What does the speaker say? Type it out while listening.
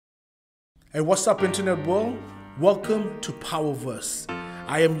Hey, what's up, internet world? Welcome to Powerverse.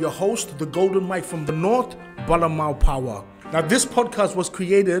 I am your host, the Golden Mike from the North, Balamau Power. Now, this podcast was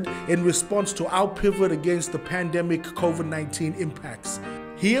created in response to our pivot against the pandemic COVID-19 impacts.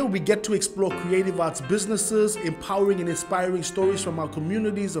 Here, we get to explore creative arts businesses, empowering and inspiring stories from our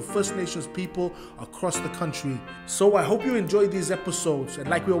communities of First Nations people across the country. So I hope you enjoy these episodes. And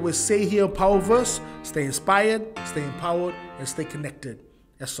like we always say here in Powerverse, stay inspired, stay empowered, and stay connected.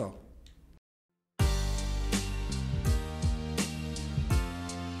 That's all.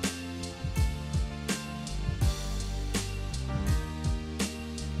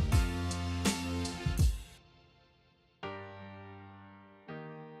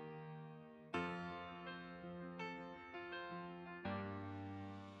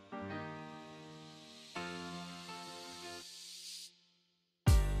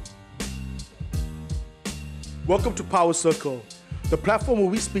 Welcome to Power Circle, the platform where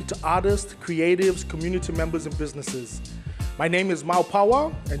we speak to artists, creatives, community members, and businesses. My name is Mau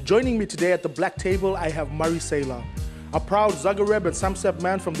Power, and joining me today at the Black Table, I have Murray Saylor, a proud Zagreb and Samsep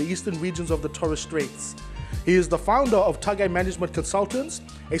man from the eastern regions of the Torres Straits. He is the founder of Tagai Management Consultants,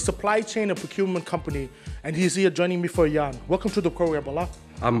 a supply chain and procurement company, and he's here joining me for a yarn. Welcome to the program, Bala.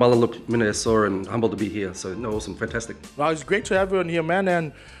 I'm Balaluk Minnesota and humbled to be here. So, awesome, fantastic. Well, it's great to have you on here, man.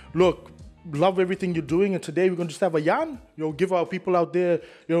 And look, love everything you're doing, and today we're going to just have a yarn, give our people out there,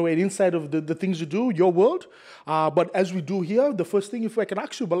 an insight of the things you do, your world. But as we do here, the first thing, if I can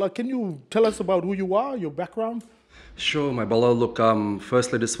ask you, Bala, can you tell us about who you are, your background? Sure, my Bala. Look,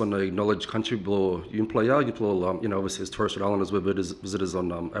 firstly, just want to acknowledge country below Yumplaya. Obviously as Torres Strait Islanders, we're visitors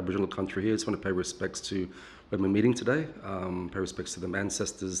on Aboriginal country here. Just want to pay respects to when we're meeting today. Pay respects to them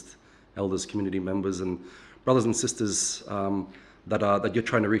ancestors, elders, community members, and brothers and sisters that you're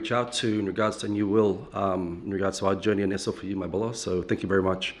trying to reach out to in regards to new will, in regards to our journey and SL for you, my Bala. So thank you very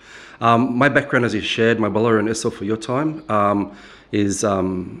much. My background, as you shared, my Bala, and SL for your time, is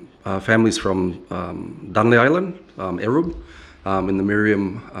families from Dunley Island, Erub, in the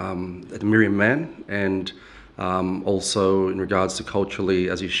Miriam Man, and also in regards to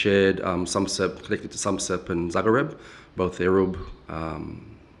culturally, as you shared, Samsep, connected to Samsep and Zagreb, both Erub,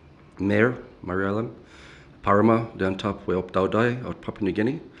 Mary Island, Parama, down top, way up Daudai, out Papua New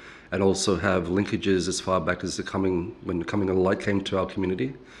Guinea, and also have linkages as far back as when the coming of light came to our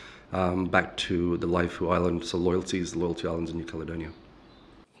community, back to the Laifu Island, so Loyalty Islands in New Caledonia.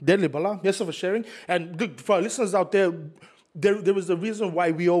 Deadly, Bala. Yes, for sharing. And good, for our listeners out there, there was a reason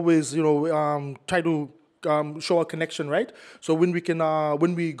why we always, try to show our connection, right? So when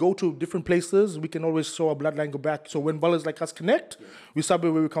we go to different places, we can always show our bloodline go back. So when brothers like us connect, we start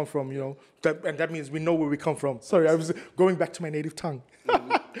where we come from, and that means we know where we come from. Sorry, I was going back to my native tongue.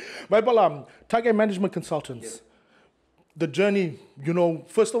 My Bala, Tagai Management Consultants. Yeah. The journey,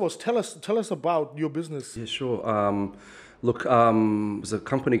 first of all, tell us about your business. Yeah, sure. Look, it was a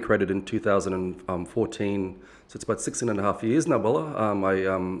company created in 2014, so it's about 16.5 years now, Bala.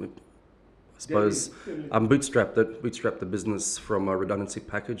 I suppose bootstrapped the business from a redundancy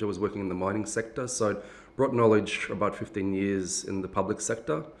package. I was working in the mining sector, so I brought knowledge about 15 years in the public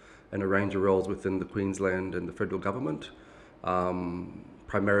sector and a range of roles within the Queensland and the federal government,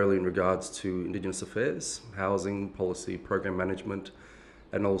 primarily in regards to Indigenous affairs, housing, policy, program management,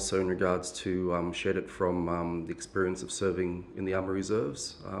 and also in regards to shared it from the experience of serving in the Army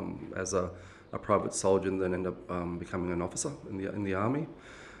Reserves as a private soldier, and then ended up becoming an officer in the Army.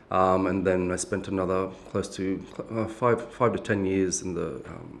 And then I spent another close to 5 to 10 years in the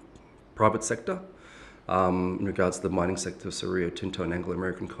private sector in regards to the mining sector, so Rio Tinto and Anglo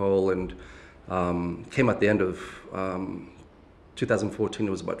American Coal, and came at the end of 2014. It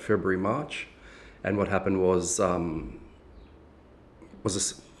was about February, March, and what happened was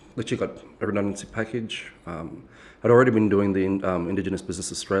literally got a redundancy package. I'd already been doing the Indigenous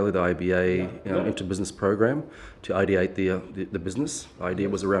Business Australia, the IBA Inter-Business Program, to ideate the business. The idea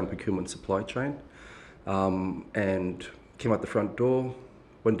was around procurement supply chain, and came out the front door,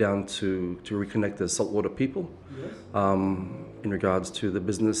 went down to reconnect the saltwater people in regards to the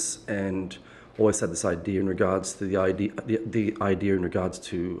business, and always had this idea in regards to the idea in regards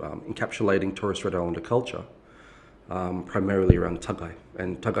to encapsulating Torres Strait Islander culture. Primarily around Tagai,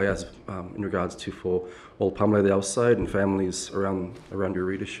 and Tagai as in regards to for all Pamela the outside and families around your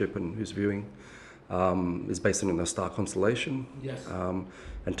readership and who's viewing, is based on the star constellation. Yes.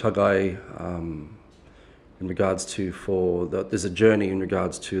 And Tagai, in regards to there's a journey in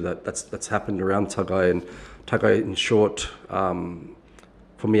regards to that's happened around Tagai, and Tagai in short,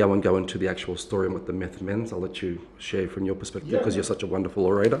 for me, I won't go into the actual story and what the myth means. I'll let you share from your perspective because you're such a wonderful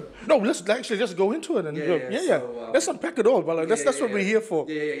orator. No, let's actually just go into it and So, let's unpack it all, but that's what we're here for.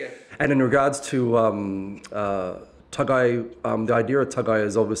 And in regards to Tagai, the idea of Tagai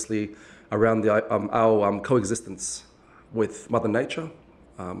is obviously around our coexistence with Mother Nature,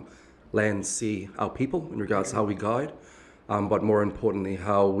 land, sea, our people, in regards to how we guide, but more importantly,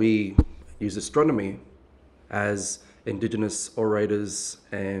 how we use astronomy as Indigenous orators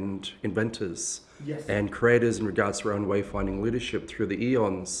and inventors and creators in regards to our own wayfinding leadership through the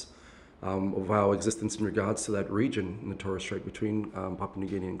eons of our existence in regards to that region in the Torres Strait between Papua New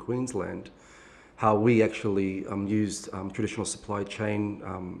Guinea and Queensland, how we actually used traditional supply chain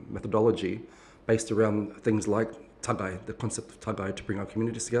methodology based around things like Tagai, the concept of Tagai, to bring our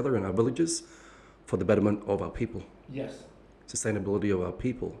communities together and our villages for the betterment of our people. Sustainability of our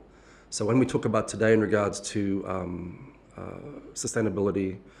people. So when we talk about today in regards to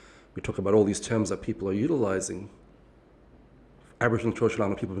sustainability, we talk about all these terms that people are utilizing. Aboriginal and Torres Strait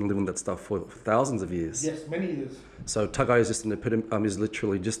Islander people have been living that stuff for thousands of years. Yes, many years. So Tagai is just is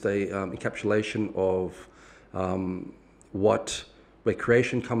literally just a encapsulation of where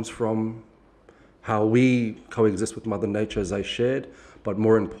creation comes from, how we coexist with Mother Nature, as I shared, but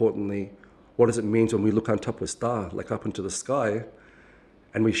more importantly, what does it mean when we look on top of a star, like up into the sky,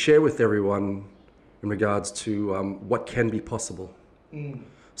 and we share with everyone in regards to what can be possible.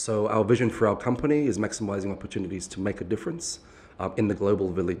 So our vision for our company is maximizing opportunities to make a difference in the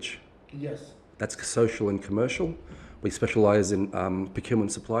global village. That's social and commercial. We specialize in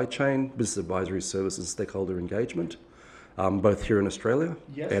procurement, supply chain, business advisory services, stakeholder engagement, both here in Australia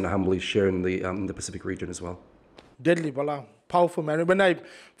and humbly share in the Pacific region as well. Deadly, Bala. Powerful, man. When I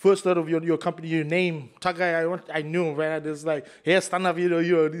first heard of your company, your name, Tagai, I knew, man. It's like, hey, stand up, it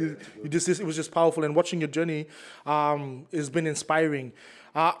was just powerful. And watching your journey has been inspiring.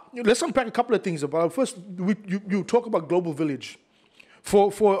 Let's unpack a couple of things about. First, you talk about Global Village.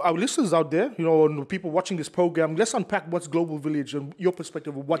 For our listeners out there, and people watching this program, let's unpack what's Global Village and your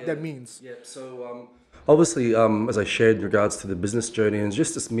perspective of what that means. So obviously, as I shared in regards to the business journey, and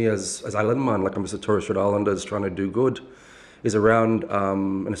just as me as Islandman, like I'm just a Torres Strait Islander, is trying to do good, is around,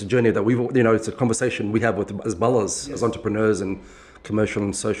 and it's a journey that it's a conversation we have as Ballas, as entrepreneurs and commercial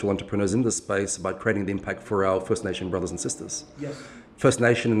and social entrepreneurs in this space about creating the impact for our First Nation brothers and sisters. First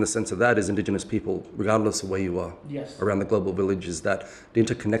Nation in the sense of that is Indigenous people, regardless of where you are. Around the global village is that the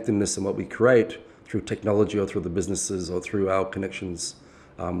interconnectedness and what we create through technology or through the businesses or through our connections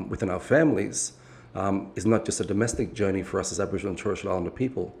within our families is not just a domestic journey for us as Aboriginal and Torres Strait Islander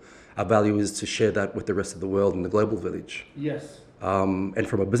people. Our value is to share that with the rest of the world in the global village. And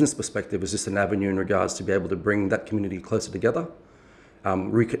from a business perspective, it's just an avenue in regards to be able to bring that community closer together,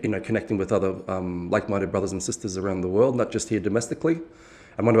 connecting with other like-minded brothers and sisters around the world, not just here domestically.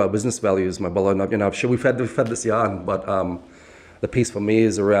 And one of our business values, my brother, I'm sure we've had this yarn, but the piece for me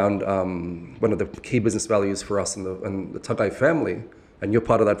is around one of the key business values for us in the Tagai family. And you're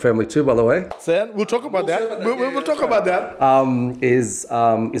part of that family too, by the way. Sam, we'll talk about that. We'll talk about that. Is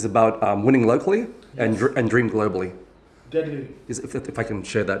about winning locally and dream globally. Deadly. If I can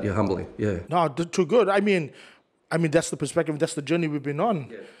share that, humbly. No, too good. I mean, that's the perspective. That's the journey we've been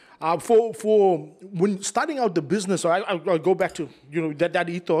on. For when starting out the business, I'll go back to that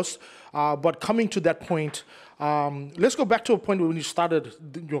ethos. But coming to that point, let's go back to a point when you started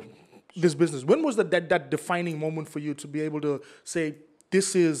this business. When was that defining moment for you to be able to say,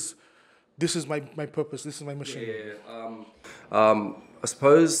 this is my purpose, this is my mission? I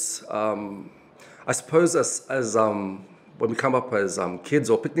suppose as when we come up as kids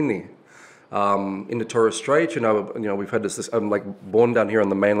or pikini in the Torres Strait, we've had this. I'm like born down here on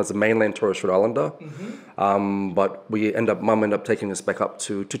the mainland, as a mainland Torres Strait Islander, but Mum ended up taking us back up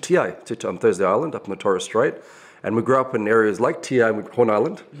to TI, to Thursday Island, up in the Torres Strait. And we grew up in areas like TI, Horn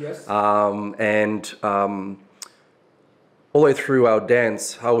Island. And all the way through our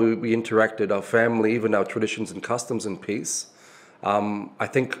dance, how we interacted, our family, even our traditions and customs and peace, I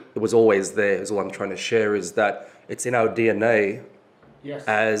think it was always there, is all I'm trying to share, is that it's in our DNA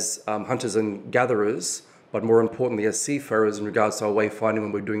as hunters and gatherers, but more importantly as seafarers in regards to our wayfinding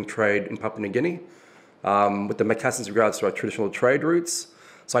when we're doing trade in Papua New Guinea, with the Macassans in regards to our traditional trade routes.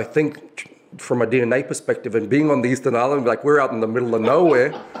 So I think from a DNA perspective, and being on the Eastern Island, like we're out in the middle of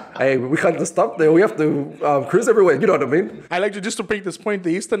nowhere, hey, we can't just stop there. We have to cruise everywhere. You know what I mean? I like to just to make this point. The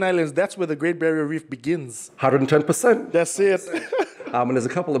Eastern Islands, that's where the Great Barrier Reef begins. 110%. That's it. And there's a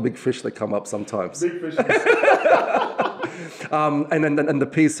couple of big fish that come up sometimes. Big fish. And the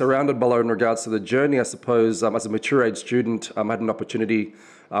piece surrounded below in regards to the journey, I suppose, as a mature age student, I had an opportunity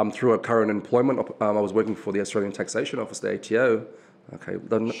through a current employment. I was working for the Australian Taxation Office, the ATO, Okay,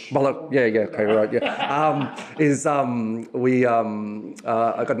 okay, right, yeah.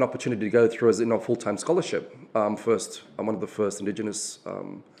 I got an opportunity to go through as in a full-time scholarship. I'm one of the first Indigenous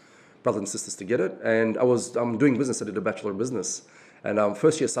brothers and sisters to get it, and I was doing business. I did a Bachelor of Business, and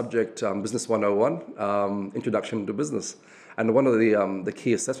first year subject, Business 101, Introduction to Business, and one of the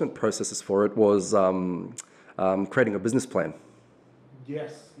key assessment processes for it was creating a business plan.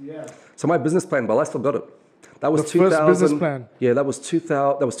 Yes, yeah. So my business plan, well, I still got it. That was the first business plan. Yeah, that was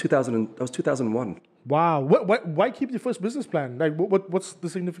 2001. Wow. Why keep your first business plan? Like, what's the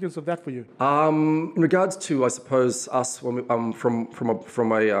significance of that for you? In regards to, I suppose, us when we, from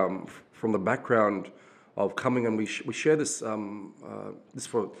the background of coming, and we share this this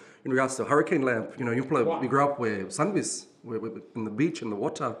for in regards to hurricane lamp. You know, we grew up where sunvis, we're in the beach in the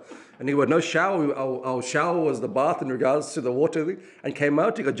water, and you had no shower. Our shower was the bath in regards to the water, and came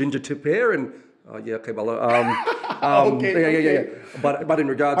out. You got ginger tip hair and. Yeah, okay, Bala. Okay. But in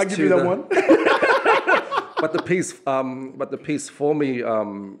regards I'll give you that one. but the piece for me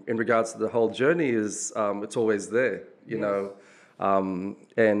in regards to the whole journey is it's always there, you know, but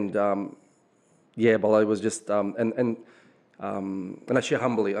I was just and I share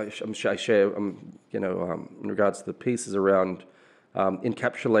humbly. I share in regards to the pieces around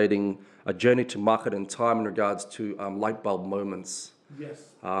encapsulating a journey to market and time in regards to light bulb moments. Yes.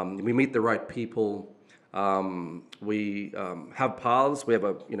 We meet the right people. We have paths. We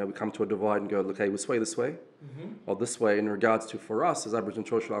come to a divide and go, okay, this way, or this way. In regards to, for us as Aboriginal and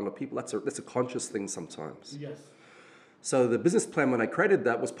Torres Strait Islander people, that's a conscious thing sometimes. Yes. So the business plan, when I created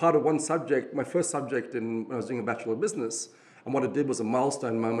that, was part of one subject, my first subject when I was doing a Bachelor of Business. And what it did was a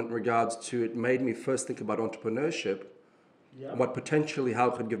milestone moment in regards to, it made me first think about entrepreneurship, and what potentially,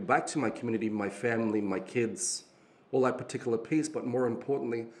 how I could give back to my community, my family, my kids, all that particular piece, but more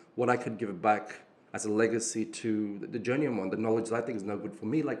importantly, what I could give back as a legacy to the journey I'm on, the knowledge that I think is no good for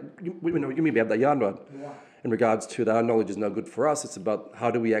me. Like, you maybe have that yarn rod. In regards to that, our knowledge is no good for us. It's about how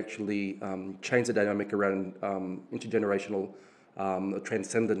do we actually change the dynamic around intergenerational,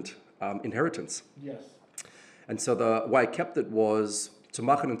 transcendent inheritance. Yes. And so the way I kept it was to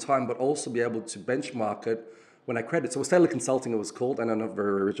market in time, but also be able to benchmark it when I created. So it was Saylor Consulting, it was called. I know, not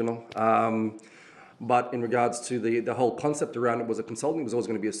very original. But in regards to the whole concept around it was a consulting, it was always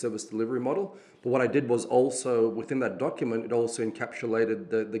going to be a service delivery model. But what I did was also, within that document, it also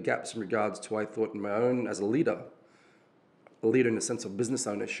encapsulated the gaps in regards to, I thought, in my own, as a leader in the sense of business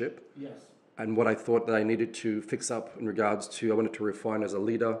ownership. Yes. And what I thought that I needed to fix up in regards to, I wanted to refine as a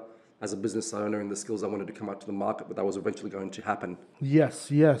leader, as a business owner, and the skills I wanted to come out to the market, but that was eventually going to happen.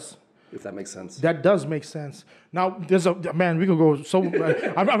 Yes, yes. If that makes sense. That does make sense. Now, we can go so.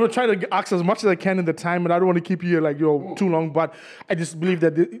 I'm going to try to ask as much as I can in the time, and I don't want to keep you here too long. But I just believe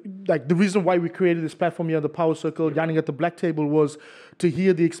that the reason why we created this platform here, the Power Circle, Yarning at the Black Table, was to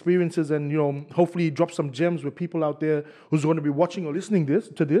hear the experiences and hopefully drop some gems with people out there who's going to be watching or listening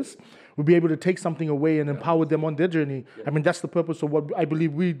to this. We'll be able to take something away and empower them on their journey. Yeah. I mean, that's the purpose of what I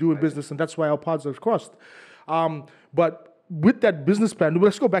believe we do in business, and that's why our paths are crossed. But with that business plan,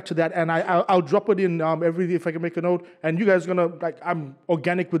 let's go back to that, and I'll drop it in if I can make a note. And you guys are gonna I'm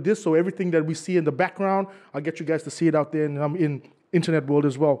organic with this, so everything that we see in the background, I'll get you guys to see it out there in internet world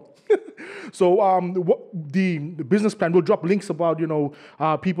as well. So the business plan, we'll drop links about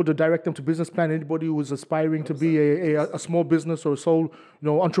people to direct them to business plan. Anybody who is aspiring to be a small business or a sole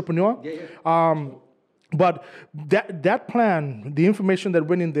entrepreneur. But that plan, the information that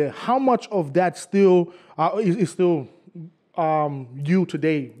went in there, how much of that still is still you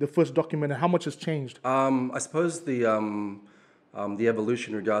today, the first document, and how much has changed? I suppose the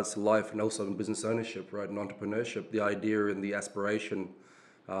evolution in regards to life and also in business ownership, right, and entrepreneurship, the idea and the aspiration.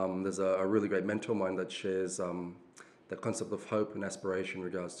 There's a really great mentor of mine that shares the concept of hope and aspiration in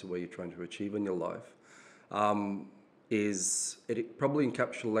regards to where you're trying to achieve in your life. It probably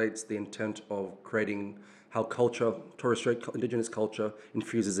encapsulates the intent of creating how culture, Torres Strait Indigenous culture,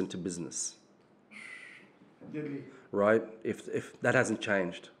 infuses into business. Right? If that hasn't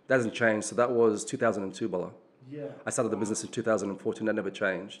changed. So that was 2002, Bala. Yeah. I started the business in 2014, that never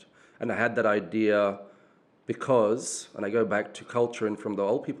changed. And I had that idea because, and I go back to culture and from the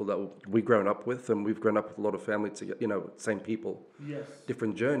old people that we've grown up with, and we've grown up with a lot of family together, same people. Yes.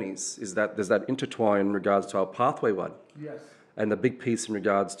 Different journeys, is that there's that intertwine in regards to our pathway one. Yes. And the big piece in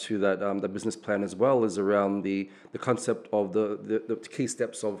regards to that, the business plan as well, is around the concept of the key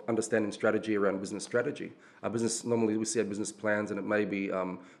steps of understanding strategy around business strategy. Our business, normally we see our business plans and it may be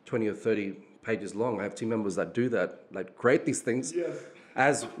 20 or 30 pages long. I have team members that do that, like create these things. Yes.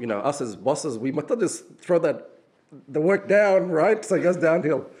 As us as bosses, we must not just throw the work down, right? So it goes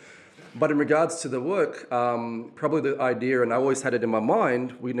downhill. But in regards to the work, probably the idea, and I always had it in my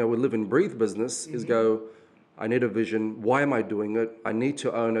mind, we live and breathe business, is go, I need a vision. Why am I doing it? I need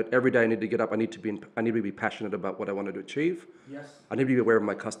to own it. Every day I need to get up. I need to be passionate about what I wanted to achieve. Yes. I need to be aware of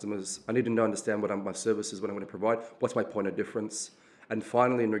my customers. I need to understand what my services, what I'm going to provide. What's my point of difference? And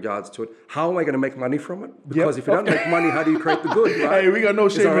finally, in regards to it, how am I going to make money from it? Because if you don't make money, how do you create the good, right? Hey, we got no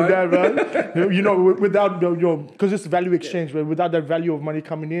shame in that, man. Without, because it's value exchange, right? Without that value of money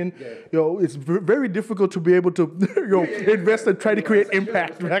coming in, it's very difficult to be able to, invest and try to create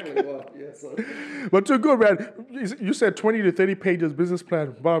impact, right? But too good, man. You said 20 to 30 pages business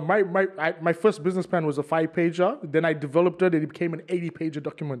plan. But my first business plan was a 5-pager. Then I developed it, and it became an 80-pager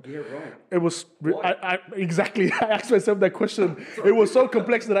document. Yeah, right. It was, exactly. I asked myself that question. It was so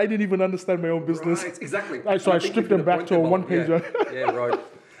complex that I didn't even understand my own business. Right, exactly. So I stripped them back to a 1-pager. Yeah, right.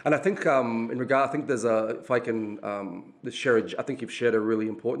 And I think I think there's if I can share, I think you've shared a really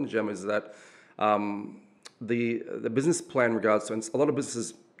important gem, is that the business plan in regards to, and a lot of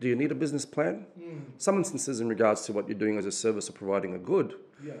businesses, do you need a business plan? Some instances in regards to what you're doing as a service or providing a good.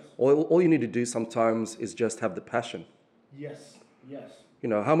 Yes. All you need to do sometimes is just have the passion. Yes.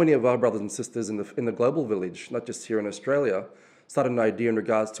 How many of our brothers and sisters in the global village, not just here in Australia, started an idea in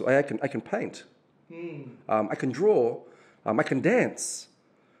regards to, I can paint, I can draw, I can dance,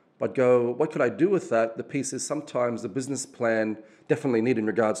 but what could I do with that? The piece is sometimes the business plan definitely need in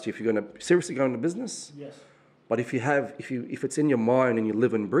regards to, if you're going to seriously go into business. Yes. But if it's in your mind and you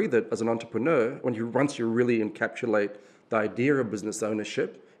live and breathe it as an entrepreneur, once you really encapsulate the idea of business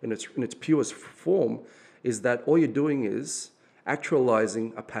ownership in its purest form, is that all you're doing is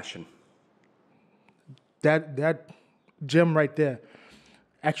actualizing a passion. That gem right there,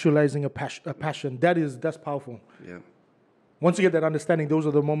 actualizing a passion. That's powerful. Yeah. Once you get that understanding, those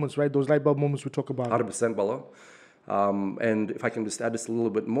are the moments, right? Those light bulb moments we talk about. 100%, Bala. And if I can just add this a little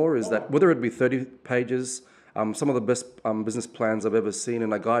bit more, is that whether it be 30 pages, some of the best business plans I've ever seen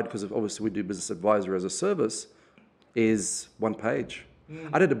in a guide, because obviously we do business advisor as a service, is 1 page.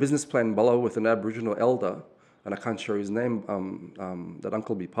 I did a business plan, Bala, with an Aboriginal elder, and I can't share his name, that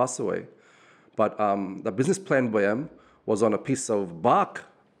uncle be passed away. But the business plan by him was on a piece of bark.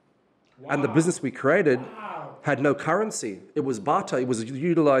 Wow. And the business we created had no currency. It was barter. It was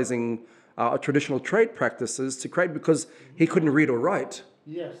utilizing traditional trade practices to create, because he couldn't read or write.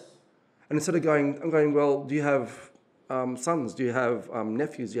 Yes. And instead of I'm going, well, do you have sons? Do you have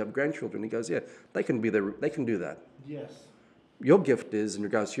nephews? Do you have grandchildren? He goes, yeah, they can do that. Yes. Your gift is, in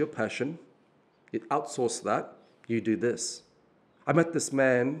regards to your passion, you outsource that, you do this. I met this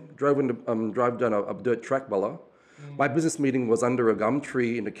man, drive down a dirt track, Bala. My business meeting was under a gum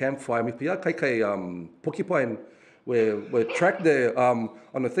tree in a campfire. We're tracked there on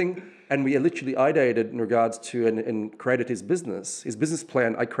a thing, and we literally ideated in regards to and created his business. His business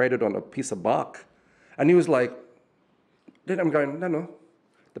plan I created on a piece of bark. And he was like, then I'm going, no.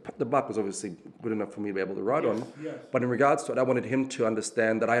 The bark was obviously good enough for me to be able to write on. Yes. But in regards to it, I wanted him to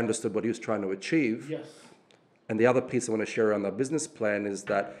understand that I understood what he was trying to achieve. Yes. And the other piece I want to share on the business plan is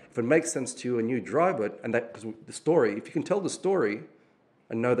that if it makes sense to you and you drive it, and that, because the story, if you can tell the story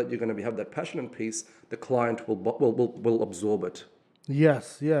and know that you're going to have that passion and piece, the client will absorb it.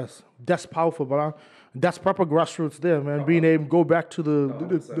 Yes. That's powerful, but that's proper grassroots there, man. Being able to go back to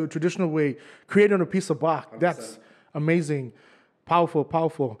the traditional way, creating a piece of bark. 100%. That's amazing. Powerful.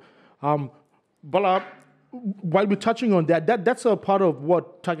 But while we're touching on that's a part of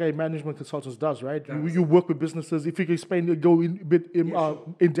what Tagai Management Consultants does, right? You work with businesses. If you can explain, go in a bit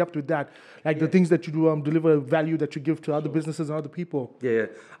in depth with that, like the things that you do, deliver value that you give to other businesses and other people. Yeah.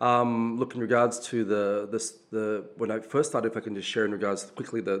 Look, in regards to the when I first started, if I can just share in regards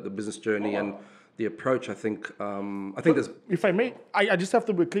quickly the business journey and the approach, I think there's. If I may, I just have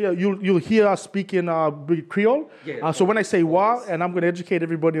to be clear. You'll hear us speak in Creole. Yeah, so when I say wa, and I'm going to educate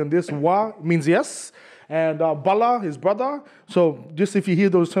everybody on this, wa means yes. And Bala, his brother. So just if you hear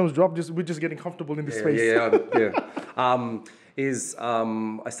those terms drop, we're just getting comfortable in this space. I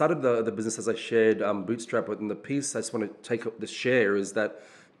started the business, as I shared, bootstrap, but in the piece I just want to take up the share is that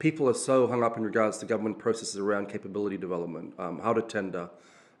people are so hung up in regards to government processes around capability development, how to tender,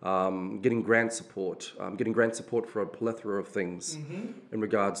 getting grant support for a plethora of things in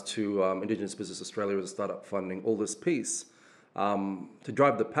regards to Indigenous Business Australia as a startup funding, all this piece. To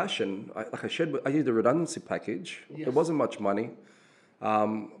drive the passion, I shared, I used a redundancy package. Yes. It wasn't much money,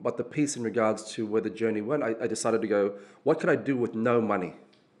 but the piece in regards to where the journey went, I decided to go, what could I do with no money?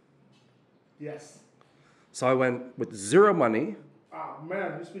 Yes. So I went with zero money.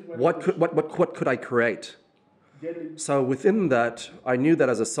 What could I create? So within that, I knew that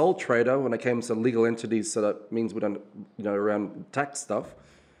as a sole trader, when I came to legal entities, so that means we don't, around tax stuff.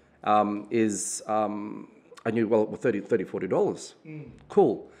 I knew, well, $30, $40.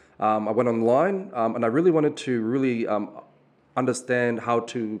 Cool. I went online and I really wanted to really understand how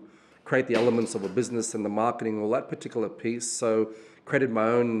to create the elements of a business and the marketing, all that particular piece. So created my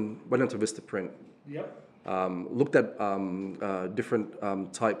own, went into Vistaprint. Yep. Looked at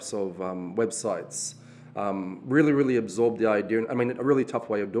different types of websites. Really absorbed the idea. I mean, a really tough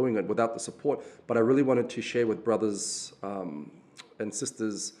way of doing it without the support, but I really wanted to share with brothers and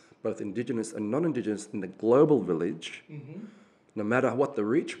sisters, both Indigenous and non-Indigenous, in the global village, no matter what the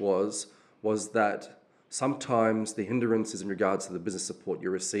reach was that sometimes the hindrances in regards to the business support you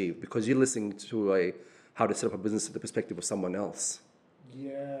receive, because you're listening to how to set up a business at the perspective of someone else.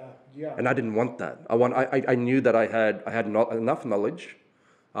 Yeah. And I didn't want that. I knew that I had not enough knowledge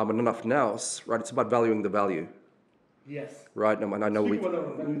and enough nous, right? It's about valuing the value. Yes. Right? And I know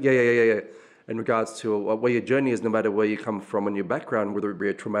Yeah. in regards to where your journey is, no matter where you come from and your background, whether it be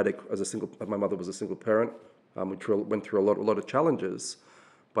a traumatic, my mother was a single parent, we went through a lot of challenges.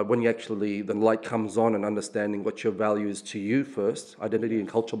 But when you actually, the light comes on and understanding what your value is to you first, identity and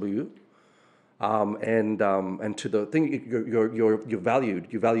culture for you, and to the thing, you're valued.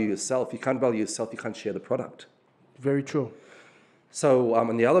 You value yourself. You can't value yourself. You can't share the product. Very true. So,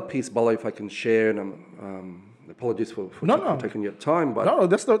 and the other piece, Bala, if I can share, and apologies for taking your time, but no,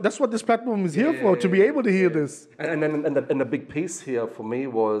 that's what this platform is here for, to be able to hear this. And the big piece here for me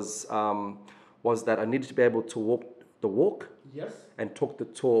was that I needed to be able to walk the walk, yes, and talk the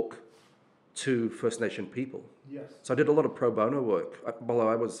talk to First Nation people. Yes. So I did a lot of pro bono work.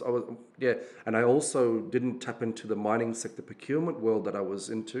 And I also didn't tap into the mining sector procurement world that I was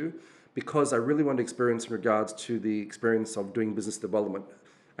into, because I really wanted experience in regards to the experience of doing business development.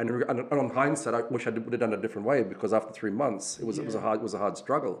 And on hindsight, I wish I would have done it a different way, because after 3 months, it was a hard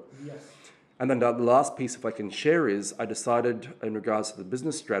struggle. Yes. And then the last piece, if I can share, is I decided in regards to the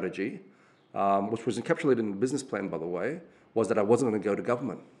business strategy, which was encapsulated in the business plan, by the way, was that I wasn't going to go to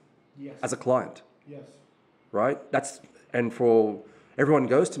government as a client. Yes. Right? And for everyone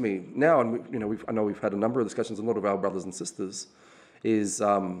goes to me now, and I know we've had a number of discussions, a lot of our brothers and sisters, is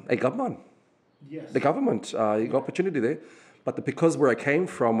a government. Yes. The government, you got opportunity there. But because where I came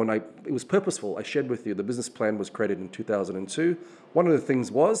from, it was purposeful. I shared with you, the business plan was created in 2002. One of the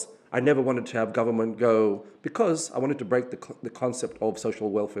things was, I never wanted to have government go, because I wanted to break the concept of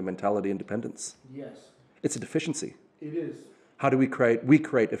social welfare mentality independence. Yes. It's a deficiency. It is. How do we create? We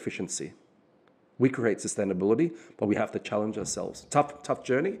create efficiency. We create sustainability, but we have to challenge ourselves. Tough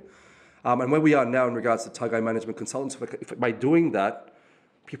journey. And where we are now in regards to Tagai Management Consultants, if by doing that,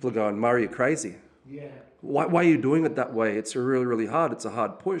 people are going, Murray, you're crazy. Yeah. Why are you doing it that way? It's really hard. It's a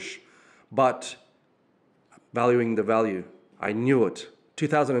hard push. But valuing the value, I knew it.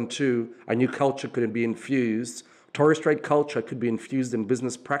 2002, I knew culture could be infused. Torres Strait culture could be infused in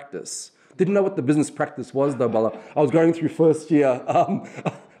business practice. Didn't know what the business practice was, though, Bala. I was going through first year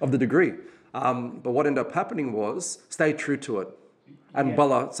of the degree. But what ended up happening was, stay true to it. And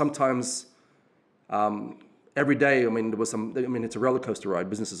Bala, sometimes every day, it's a roller coaster ride.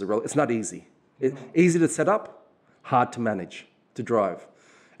 Business is it's not easy. Easy to set up, hard to manage, to drive.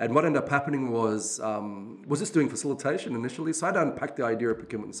 And what ended up happening was just doing facilitation initially. So I had to unpack the idea of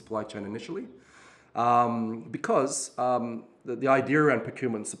procurement and supply chain initially, because the idea around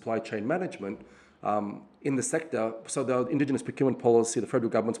procurement and supply chain management in the sector, so the Indigenous procurement policy, the federal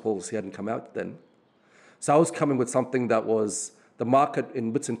government's policy hadn't come out then. So I was coming with something that was the market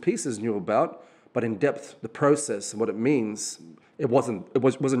in bits and pieces knew about, but in depth, the process and what it means, it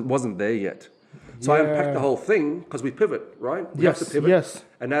wasn't there yet. So I unpacked the whole thing, because we pivot, right? We have to pivot. Yes.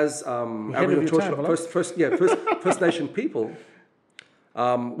 And as First Nation people,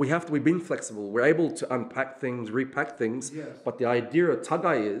 we've been flexible. We're able to unpack things, repack things. Yes. But the idea of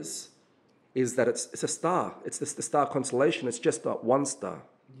Tagai is that it's a star. It's the star constellation. It's just not one star.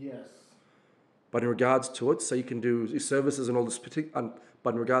 Yes. But in regards to it, so you can do services and all this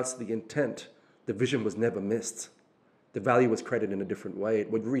but in regards to the intent, the vision was never missed. The value was created in a different way.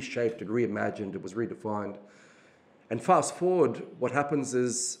 It was reshaped, it reimagined, it was redefined. And fast forward, what happens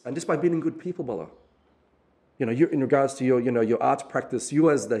is, and just by being good people, Bala, you in regards to your art practice,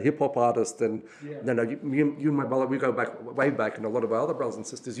 you as the hip hop artist, and you and my Bala, we go way back, and a lot of our other brothers and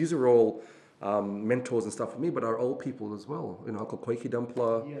sisters, these are all mentors and stuff for me, but our old people as well. Uncle Koiki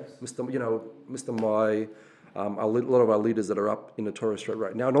Dumpler, Mr. Mai, a lot of our leaders that are up in the Torres Strait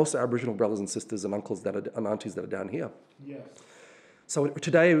right now, and also Aboriginal brothers and sisters and uncles and aunties that are down here. Yes. So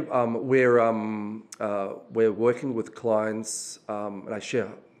today we're working with clients, and I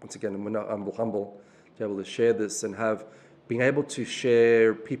share once again. I'm humble to be able to share this and being able to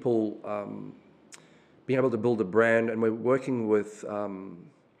share people, being able to build a brand, and we're working with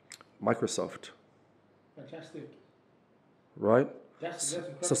Microsoft, Fantastic. right? That's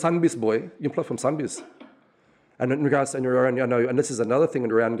So Sunbiz boy, you play from Sunbiz. And in regards to, and you're around, you know, and this is another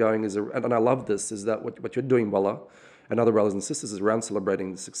thing around going is, and I love this, is that what you're doing, Bala, and other brothers and sisters, is around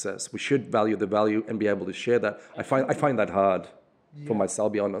celebrating the success. We should value the value and be able to share that. I find that hard for myself, I'll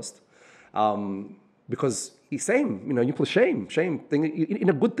be honest. Because it's same, you know, you put shame thing, in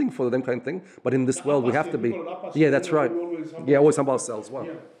a good thing for them kind of thing, but in this world we have to be, yeah, that's right. Yeah, always humble ourselves, well.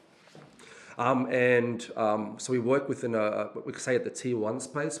 So we work within we could say at the T1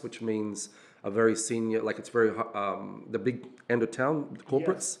 space, which means a very senior, like it's very, the big end of town, the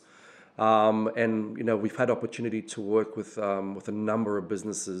corporates. And, you know, we've had opportunity to work with a number of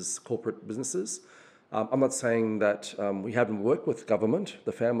businesses, corporate businesses. I'm not saying that we haven't worked with government,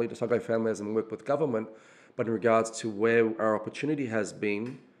 the Tagai family hasn't worked with government, but in regards to where our opportunity has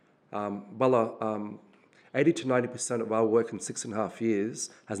been, Bala, 80 to 90% of our work in 6.5 years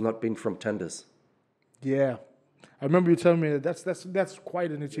has not been from tenders. Yeah. I remember you telling me that's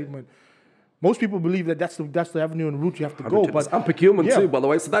quite an achievement. Most people believe that that's the avenue and route you have to go. But I'm procurement too, by the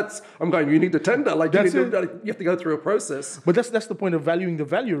way. So you need a tender. Like you have to go through a process. But that's the point of valuing the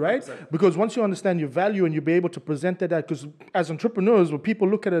value, right? Exactly. Because once you understand your value and you be able to present that, because as entrepreneurs, when people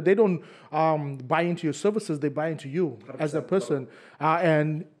look at it, they don't buy into your services, they buy into you as a person.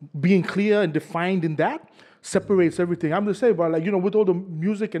 And being clear and defined in that separates everything. I'm going to say about, like, you know, with all the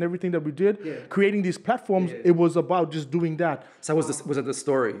music and everything that we did, creating these platforms, it was about just doing that. So was it the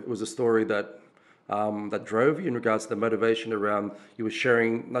story? It was a story that that drove you in regards to the motivation around you were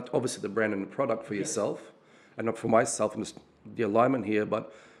sharing, not obviously the brand and the product for yourself, and not for myself and the alignment here,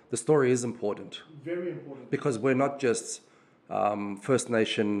 but the story is important. Very important. Because we're not just First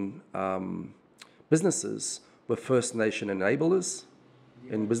Nation businesses, we're First Nation enablers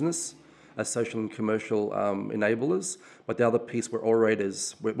in business, as social and commercial enablers, but the other piece, we're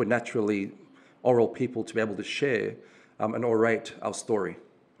orators. We're naturally oral people to be able to share and orate our story.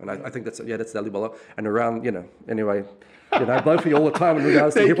 And I think that's valuable. And around, you know, anyway, you know, I blow for you all the time in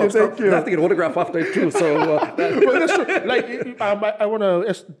regards to hip-hop stuff. I have to get an autograph after it too, so... Like, I want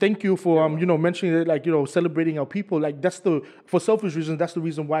to thank you for, you know, mentioning it, like, you know, celebrating our people. Like, for selfish reasons, that's the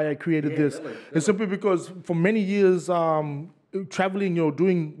reason why I created this. Really. It's simply because for many years, traveling, you know,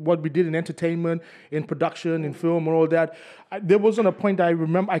 doing what we did in entertainment, in production, in film, and all that, there wasn't a point I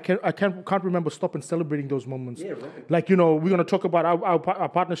remember. I can't remember stopping celebrating those moments. Yeah, right. Like, you know, we're gonna talk about our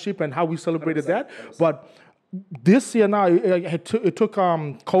partnership and how we celebrated 100%, that. 100%. But this year now, it took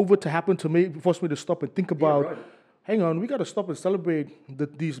COVID to happen to force me to stop and think about. Yeah, right. Hang on, we got to stop and celebrate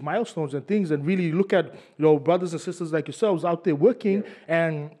these milestones and things, and really look at, you know, brothers and sisters like yourselves out there working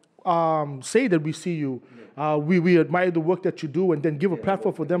and say that we see you. We admire the work that you do, and then give a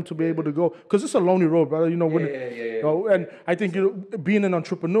platform for them to be able to go, because it's a lonely road, brother. You know, you know, and I think, you know, being an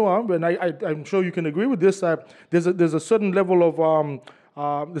entrepreneur, and I'm sure you can agree with this. There's a certain level of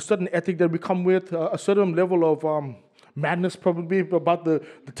the certain ethic that we come with, a certain level of madness probably about the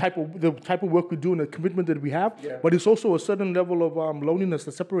type of work we do and the commitment that we have. Yeah. But it's also a certain level of loneliness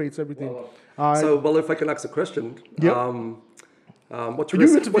that separates everything. Well, if I can ask a question. Yeah. What's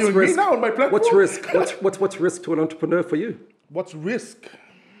risk? What's risk? Now on my platform? What's risk? What's risk to an entrepreneur for you? What's risk?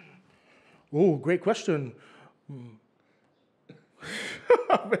 Oh, great question. Man,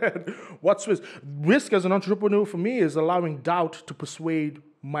 what's risk? Risk as an entrepreneur for me is allowing doubt to persuade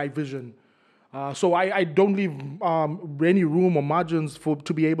my vision. So I don't leave any room or margins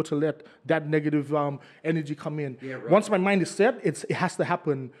to be able to let that negative energy come in. Yeah, right. Once my mind is set, it has to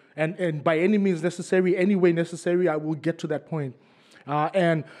happen. And by any means necessary, any way necessary, I will get to that point.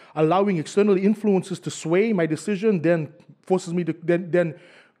 And allowing external influences to sway my decision then forces me to, then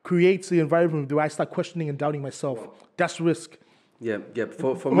creates the environment where I start questioning and doubting myself. Wow. That's risk. Yeah.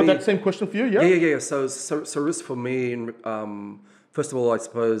 For me... that same question for you, yeah? Yeah. So risk for me... First of all, I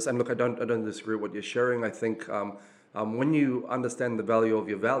suppose, and look, I don't disagree with what you're sharing. I think when you understand the value of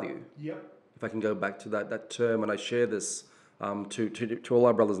your value, if I can go back to that term, and I share this to all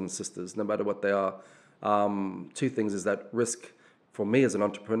our brothers and sisters, no matter what they are, two things is that risk for me as an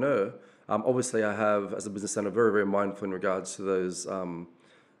entrepreneur. Obviously, I have, as a business owner, very, very mindful in regards to those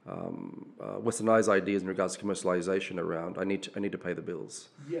westernized ideas in regards to commercialization around. I need to pay the bills.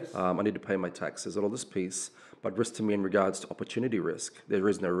 Yes. I need to pay my taxes and all this piece. But risk to me in regards to opportunity risk, there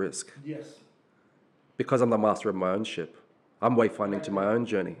is no risk. Yes. Because I'm the master of my own ship. I'm wayfinding to my own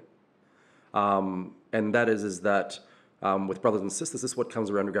journey. And that is that with brothers and sisters, this is what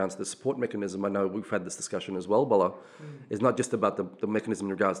comes around in regards to the support mechanism. I know we've had this discussion as well, Bala. It's not just about the mechanism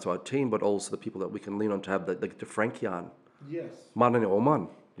in regards to our team, but also the people that we can lean on to have the frank yarn. Yes. Man and woman,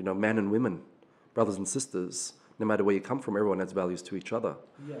 you know, man and women, brothers and sisters, no matter where you come from, everyone adds values to each other.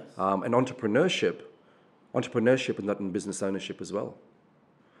 Yes. And entrepreneurship is not in business ownership as well.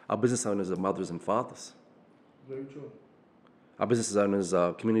 Our business owners are mothers and fathers. Very true. Our business owners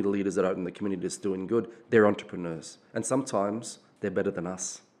are community leaders that are out in the community that's doing good. They're entrepreneurs. And sometimes they're better than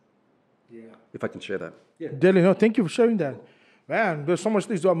us. Yeah. If I can share that. Yeah. Dylan, no, thank you for sharing that. Man, there's so much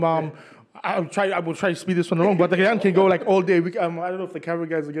things. I will try to speed this one along, but the can go like all day. I don't know if the camera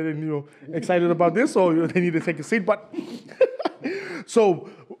guys are getting excited about this or they need to take a seat. But so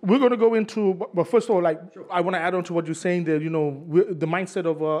we're going to go into. But first of all, I want to add on to what you're saying. That the mindset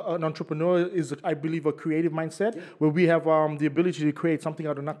of an entrepreneur is, I believe, a creative mindset where we have the ability to create something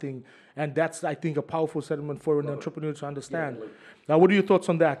out of nothing, and that's, I think, a powerful sentiment for an entrepreneur to understand. Now, what are your thoughts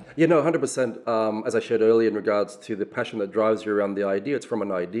on that? 100%. As I shared earlier in regards to the passion that drives you around the idea, it's from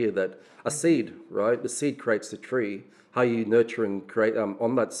an idea that a seed, right? The seed creates the tree. How you nurture and create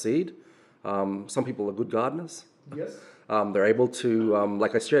on that seed. Some people are good gardeners. Yes. They're able to,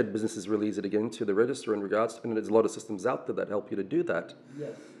 like I shared, business is really easy to get into the register in regards to, and there's a lot of systems out there that help you to do that.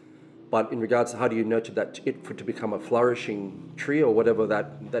 Yes. But in regards to how do you nurture that to become a flourishing tree or whatever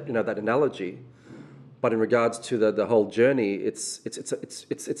that analogy. But in regards to the whole journey, it's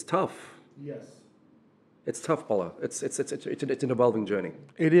tough. Yes. It's tough, Paula. It's an evolving journey.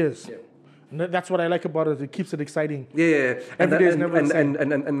 It is. Yeah. And that's what I like about it. It keeps it exciting. Yeah. Every day is never the same.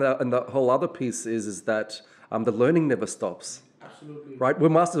 And the whole other piece is that the learning never stops. Absolutely. Right? We're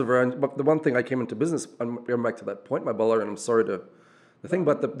masters of our own. But the one thing I came into business, and going back to that point, my Bola, and I'm sorry to. The thing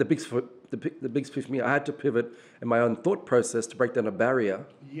about the big for me, I had to pivot in my own thought process to break down a barrier.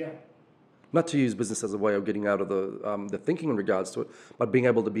 Yeah. Not to use business as a way of getting out of the thinking in regards to it, but being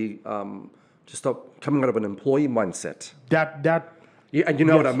able to be to stop coming out of an employee mindset. That. Yeah, and you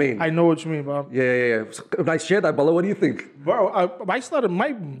know what I mean. I know what you mean, Bob. Yeah. So, when I share that, Bola, what do you think? Bro, I started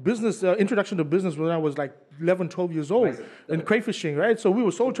my business, introduction to business when I was like 11, 12 years old in crayfishing, right? So we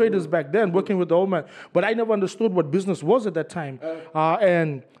were sole traders back then, working with the old man. But I never understood what business was at that time.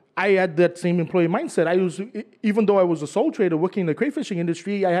 And I had that same employee mindset. Even though I was a sole trader working in the crayfishing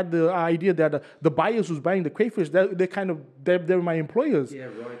industry, I had the idea that the buyers who's buying the crayfish, they're my employers. Yeah,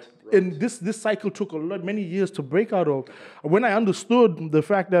 right. And this cycle took many years to break out of. When I understood the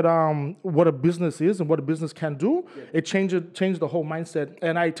fact that what a business is and what a business can do, it changed the whole mindset.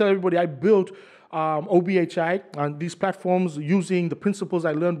 And I tell everybody I built OBHI on these platforms using the principles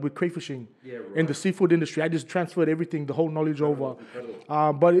I learned with crayfishing in the seafood industry. I just transferred everything, the whole knowledge over.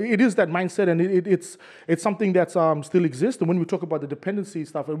 But it is that mindset, and it's something that still exists. And when we talk about the dependency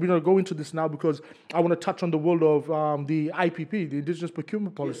stuff, and we're going to go into this now because I want to touch on the world of the IPP, the Indigenous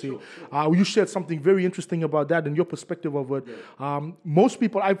Procurement Policy. You shared something very interesting about that and your perspective of it. Most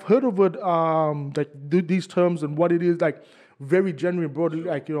people, I've heard of it, these terms and what it is, like, very genuine, broadly,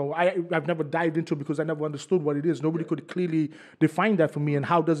 I've never dived into it because I never understood what it is. Nobody could clearly define that for me, and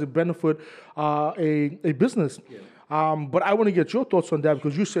how does it benefit a business. But I want to get your thoughts on that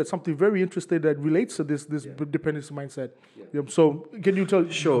because you said something very interesting that relates to this dependency mindset. So can you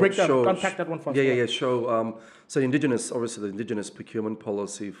unpack that one for us? Sure. So the Indigenous Procurement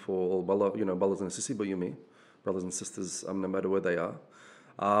Policy for all brothers and sisters, brothers and sisters, no matter where they are.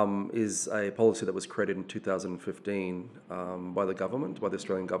 Is a policy that was created in 2015 by the government, by the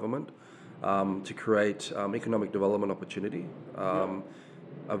Australian government, to create economic development opportunity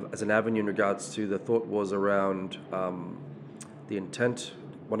as an avenue in regards to the thought was around the intent.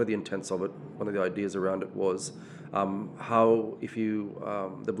 One of the intents of it, one of the ideas around it was how if you,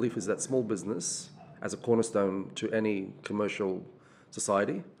 the belief is that small business as a cornerstone to any commercial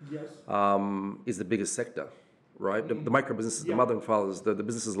society is the biggest sector. Right, the micro businesses, the mother and fathers, the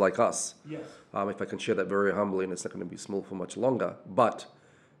businesses like us. Yes. If I can share that very humbly, and it's not going to be small for much longer. But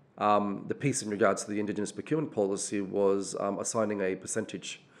the piece in regards to the Indigenous Procurement Policy was assigning a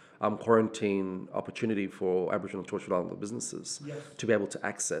percentage quarantine opportunity for Aboriginal and Torres Strait Islander businesses to be able to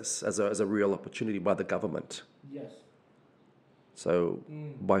access as a real opportunity by the government. Yes. So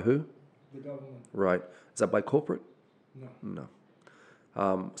by who? The government. Right. Is that by corporate? No.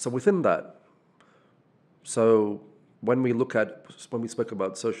 So within that. So when we spoke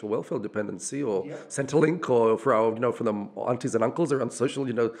about social welfare dependency or Centrelink or for our, for them aunties and uncles around social,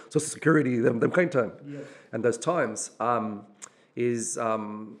 social security, them kind of time. Yes. And those times there's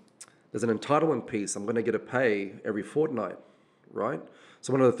an entitlement piece. I'm going to get a pay every fortnight, right?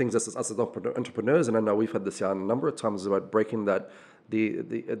 So one of the things us as entrepreneurs, and I know we've had this a number of times, is about breaking that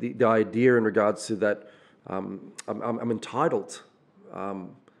the idea in regards to that I'm entitled.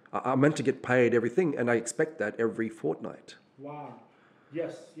 I'm meant to get paid everything, and I expect that every fortnight. Wow.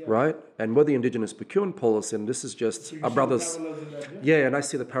 Yes, yes. right? And with the Indigenous procurement policy, and this is just So you our see the brothers. parallels in that, Yeah, and I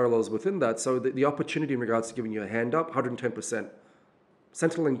see the parallels within that. So the opportunity in regards to giving you a hand up, 110%.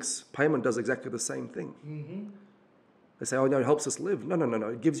 Centrelink's payment does exactly the same thing. Mm-hmm. They say, oh no, it helps us live. No, no, no, no.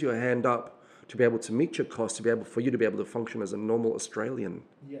 It gives you a hand up to be able to meet your costs, for you to be able to function as a normal Australian.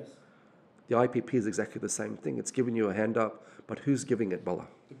 Yes. The IPP is exactly the same thing. It's giving you a hand up, but who's giving it, Bala?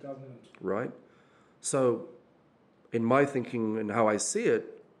 The government. Right? So, in my thinking and how I see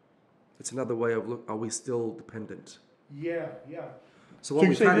it, it's another way of look. Are we still dependent? Yeah, yeah. So what So you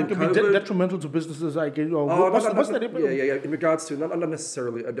we've say had it in could be COVID, detrimental to businesses like, Oh, what's the yeah, difference? yeah, yeah. In regards to not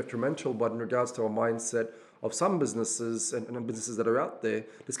necessarily a detrimental, but in regards to a mindset of some businesses and businesses that are out there,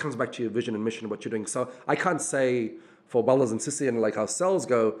 this comes back to your vision and mission of what you're doing. So I can't say for Ballas and Sissy and like ourselves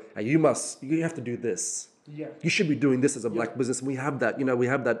go, hey, you have to do this. Yeah. You should be doing this as a black business. And we have that, we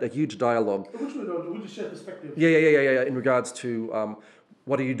have that a huge dialogue. Which we don't, we just share perspectives. Yeah. In regards to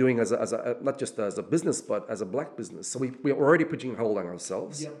what are you doing as a not just as a business, but as a black business. So we're already putting a hold on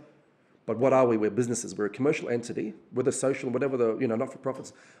ourselves. Yeah. But what are we? We're businesses. We're a commercial entity. We're the social, whatever the,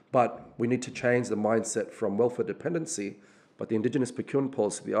 not-for-profits. But we need to change the mindset from welfare dependency. But the Indigenous procurement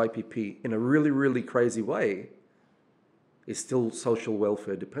policy, the IPP, in a really, really crazy way, is still social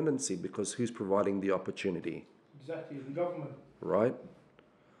welfare dependency because who's providing the opportunity? Exactly, the government. Right?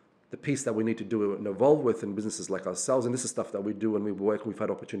 The piece that we need to do and evolve with in businesses like ourselves, and this is stuff that we do when we work, we've had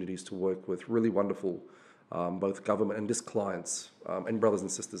opportunities to work with really wonderful both government and just clients and brothers and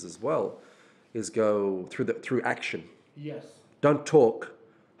sisters as well, is go through action. Yes. Don't talk.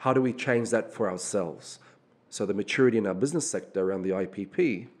 How do we change that for ourselves? So the maturity in our business sector around the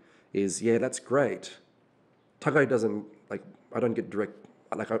IPP is, yeah, that's great. Tagai doesn't, like, I don't get direct,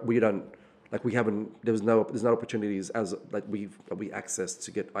 we don't, like we haven't, there's no opportunities as like we access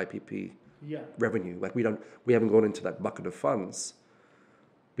to get IPP revenue. Like we haven't gone into that bucket of funds.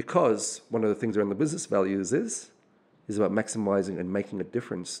 Because one of the things around the business values is about maximizing and making a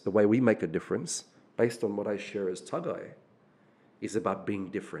difference. The way we make a difference, based on what I share as Tagai, is about being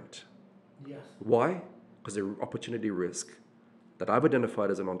different. Yes. Why? Because the opportunity risk that I've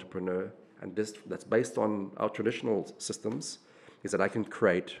identified as an entrepreneur, and that's based on our traditional systems, is that I can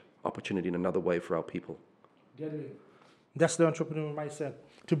create opportunity in another way for our people. Deadly. That's the entrepreneur mindset.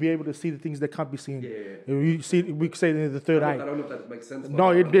 To be able to see the things that can't be seen. Yeah. We see, we could say the third eye. I don't know if that makes sense. No,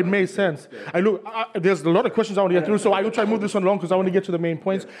 it made sense. Yeah. There's a lot of questions I want to get through, so I will try to move this one along because I want to get to the main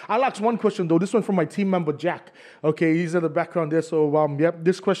points. Yeah. I'll ask one question though. This one from my team member Jack. Okay, he's in the background there. So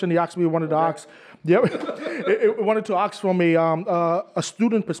this question he asked me, wanted to ask. Yep, wanted to ask from a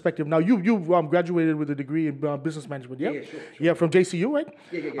student perspective. Now you graduated with a degree in business management. Yeah, sure. Yeah, from JCU, right?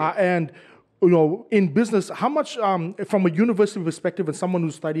 Yeah. And in business, how much, from a university perspective and someone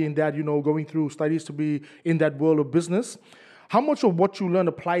who's studying that, going through studies to be in that world of business, how much of what you learn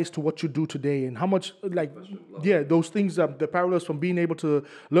applies to what you do today? And how much, those things, the parallels from being able to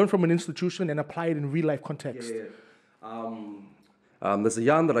learn from an institution and apply it in real life context? There's a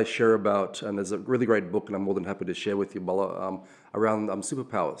yarn that I share about, and there's a really great book, and I'm more than happy to share with you, Bala, around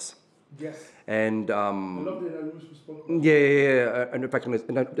superpowers. Yes. And I love the yeah. And in fact,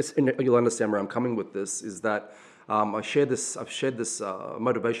 you'll understand where I'm coming with this. Is that I've shared this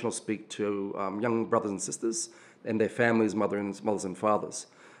motivational speak to young brothers and sisters and their families, mothers and fathers,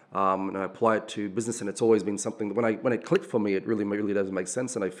 and I apply it to business. And it's always been something that when it clicked for me, it really does make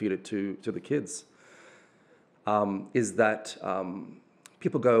sense, and I feed it to the kids. Is that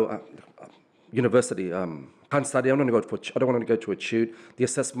people go university. Can't study. I don't want to go to a shoot. The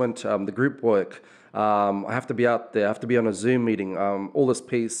assessment, the group work. I have to be out there. I have to be on a Zoom meeting. All this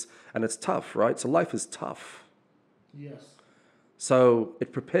piece, and it's tough, right? So life is tough. Yes. So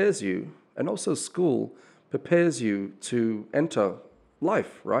it prepares you, and also school prepares you to enter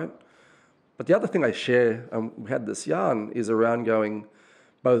life, right? But the other thing I share, we had this yarn, is around going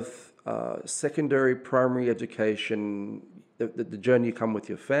both secondary, primary education, the journey you come with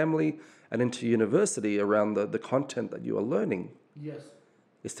your family, and into university around the content that you are learning. Yes.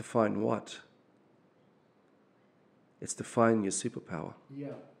 Is to find what? It's to find your superpower.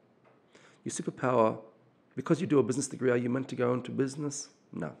 Yeah. Your superpower, because you do a business degree, are you meant to go into business?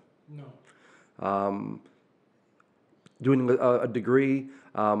 No. No. Doing a degree,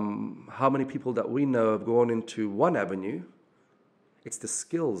 how many people that we know have gone into one avenue? It's the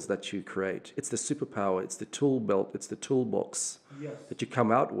skills that you create. It's the superpower. It's the tool belt. It's the toolbox that you come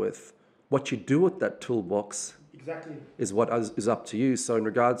out with. What you do with that toolbox is what is up to you. So in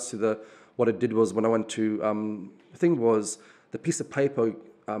regards to what it did was when I went to the thing was the piece of paper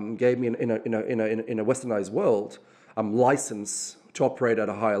gave me in a westernized world license to operate at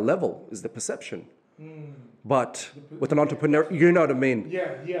a higher level is the perception. But with an entrepreneur, you know what I mean?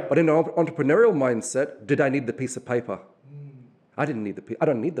 Yeah. But in an entrepreneurial mindset, did I need the piece of paper? I didn't need I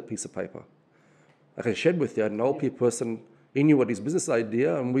don't need the piece of paper. Like I shared with you, an LP person, he knew what his business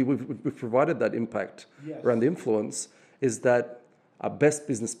idea, and we've provided that impact around the influence, is that our best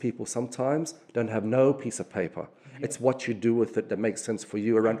business people sometimes don't have no piece of paper. It's what you do with it that makes sense for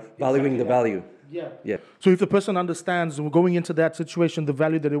you around valuing the value. Yeah. So if the person understands going into that situation, the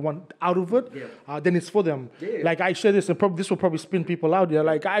value that they want out of it, then it's for them. Like I share this, and this will probably spin people out there.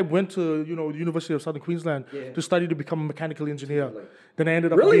 Like I went to the University of Southern Queensland to study to become a mechanical engineer. Then I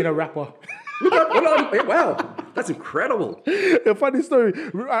ended up being a rapper. Wow, that's incredible. A funny story.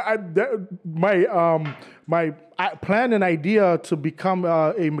 My plan and idea to become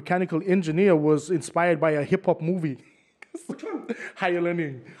a mechanical engineer was inspired by a hip hop movie. Which one? Higher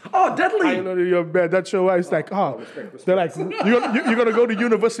Learning. Oh, Deadly. Higher Learning, you're bad. That show, I was like, respect. They're like, you're going to go to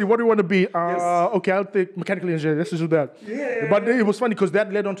university. What do you want to be? Okay, I'll take mechanical engineer. Let's just do that. Yeah. But it was funny because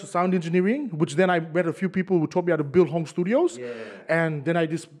that led on to sound engineering, which then I met a few people who taught me how to build home studios. Yeah. And then I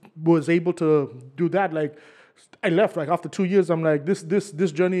just was able to do that. Like, I left like after 2 years. I'm like,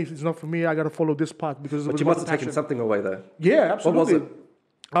 this journey is not for me. I got to follow this path because. But you must have taken something away there. Yeah, absolutely. What was it?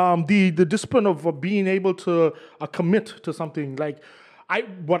 The discipline of being able to commit to something. Like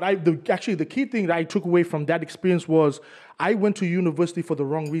the key thing that I took away from that experience was I went to university for the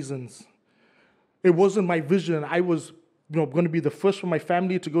wrong reasons. It wasn't my vision. I was going to be the first for my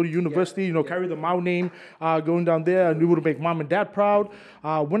family to go to university, carry the Mao name, going down there, and we would make mom and dad proud.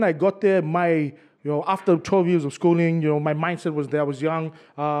 When I got there, after 12 years of schooling, my mindset was that I was young,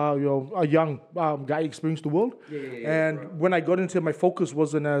 a young guy experienced the world. And when I got into it, my focus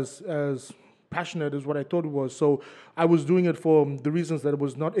wasn't as passionate as what I thought it was. So I was doing it for the reasons that it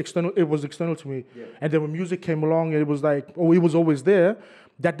was not external, it was external to me. And then when music came along, it was like, it was always there.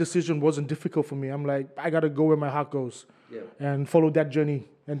 That decision wasn't difficult for me. I'm like, I got to go where my heart goes and follow that journey.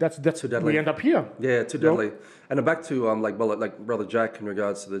 And that's we end up here. Yeah, too deadly. And back to like Brother Jack in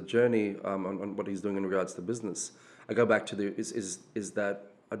regards to the journey on what he's doing in regards to business. I go back to is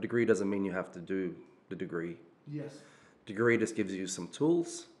that a degree doesn't mean you have to do the degree. Yes. Degree just gives you some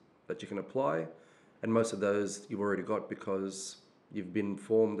tools that you can apply, and most of those you've already got because you've been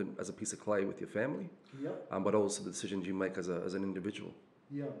formed as a piece of clay with your family. But also the decisions you make as an individual.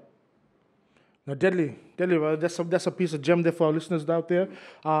 Yeah. Now, deadly. Well, that's a piece of gem there for our listeners out there.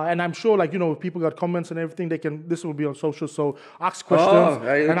 And I'm sure, if people got comments and everything, this will be on social. So ask questions,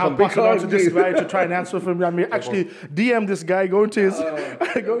 and I'll pass it on to this guy to try and answer for me. I mean, actually, DM this guy, go into his,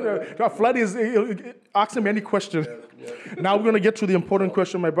 flood his, ask him any question. Now we're going to get to the important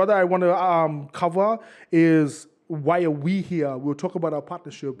question, my brother. I want to cover is, why are we here? We'll talk about our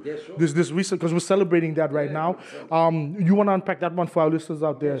partnership. Yeah, sure. This recent, because we're celebrating that right now. You want to unpack that one for our listeners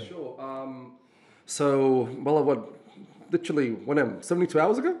out there? Yeah, sure. Literally, 72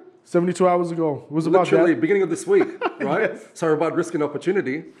 hours ago? 72 hours ago. It was about literally beginning of this week, right? So about risk and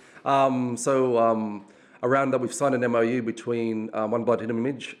opportunity. Around that, we've signed an MOU between One Blood Hidden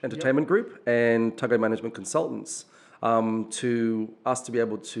Image Entertainment Group and Tagai Management Consultants to us to be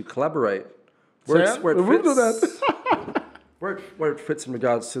able to collaborate. Where it fits in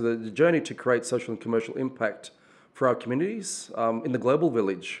regards to the journey to create social and commercial impact for our communities in the global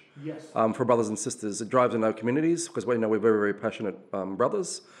village. For brothers and sisters. It drives in our communities because we're very, very passionate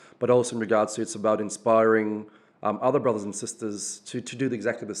brothers, but also in regards to it's about inspiring other brothers and sisters to do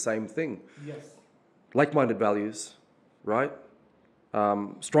exactly the same thing. Like-minded values, right?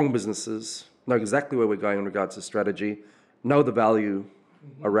 Strong businesses, know exactly where we're going in regards to strategy, know the value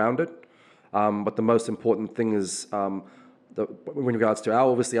around it. But the most important thing is in regards to our,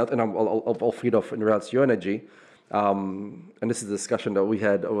 obviously, and I'll feed off in regards to your energy. And this is a discussion that we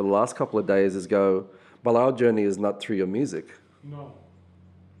had over the last couple of days well, our journey is not through your music. No.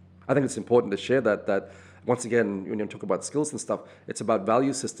 I think it's important to share that once again, when you talk about skills and stuff, it's about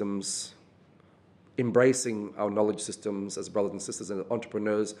value systems, embracing our knowledge systems as brothers and sisters and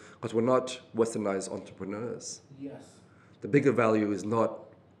entrepreneurs, because we're not westernized entrepreneurs. The bigger value is not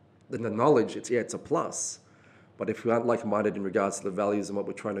in the knowledge, it's a plus. But if we aren't like-minded in regards to the values and what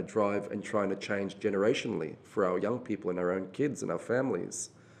we're trying to drive and trying to change generationally for our young people and our own kids and our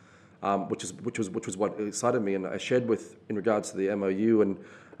families, which was what excited me, and I shared in regards to the MOU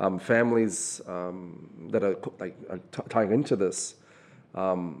and families that are tying into this.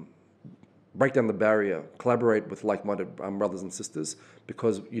 Break down the barrier, collaborate with like-minded brothers and sisters,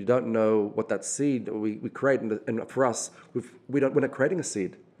 because you don't know what that seed we create, and for us, we're not creating a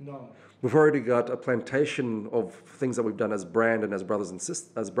seed. No. We've already got a plantation of things that we've done as brand and as brothers and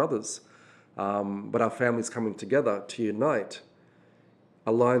sisters, but our families coming together to unite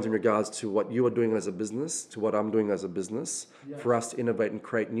aligns in regards to what you are doing as a business, to what I'm doing as a business, for us to innovate and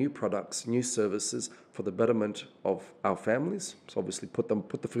create new products, new services for the betterment of our families. So obviously put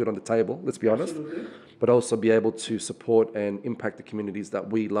the food on the table, let's be honest, but also be able to support and impact the communities that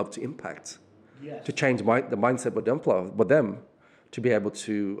we love to impact, to change the mindset with them, to be able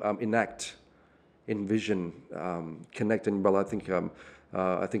to enact, envision, connect. And well, I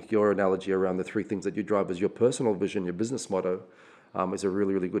think your analogy around the three things that you drive as your personal vision, your business motto, is a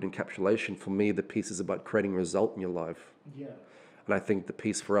really, really good encapsulation. For me, the piece is about creating result in your life. Yeah. And I think the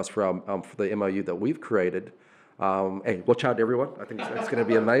piece for us, for the MOU that we've created, hey, watch out, everyone. I think it's going to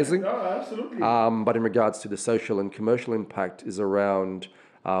be amazing. No, absolutely. But in regards to the social and commercial impact is around,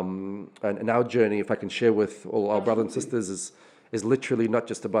 and our journey, if I can share with all our brothers and sisters, is literally not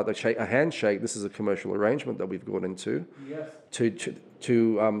just about a handshake. This is a commercial arrangement that we've gone into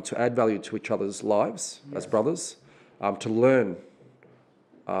to add value to each other's lives as brothers, to learn,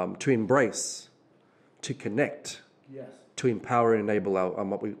 to embrace, to connect, to empower and enable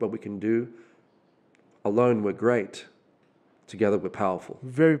what we can do. Alone we're great. Together we're powerful.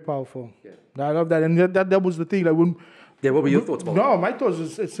 Very powerful. Yeah. I love that, and that was the thing. Like when. Yeah, what were your thoughts, Bob? No, my thoughts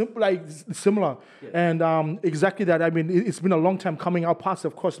is simple, similar. Yeah. And exactly that. I mean, it's been a long time coming. Our paths,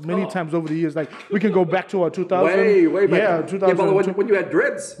 of course, many times over the years. Like, we can go back to our 2000. Way back. Yeah, 2000. Yeah, but when you had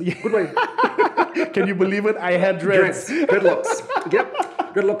dreads. Yeah. Good way. Can you believe it? I had dreads. Dreadlocks.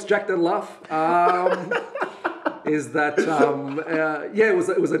 Yep. Dreadlocks, Jack didn't laugh. Is that it was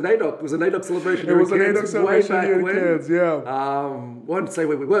a NAIDOC. It was a NAIDOC celebration. It was a NAIDOC celebration during Cairns, yeah. Won't say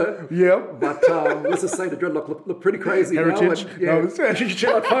where we were. Yeah. But let's just say the dreadlock looked pretty crazy. Heritage. Now. And, you should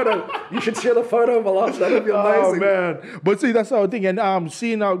share that photo. You should share the photo of our life. That would be amazing. Oh man. But see, that's our thing. And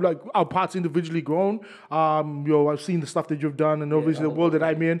seeing our parts individually grown, I've seen the stuff that you've done, and obviously the world that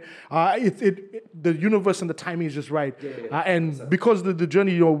I'm in. The universe and the timing is just right. And because the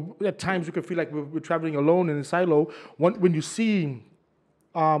journey, at times you can feel like we're traveling alone and in silo. When you see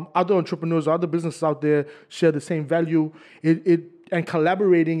other entrepreneurs or other businesses out there share the same value, and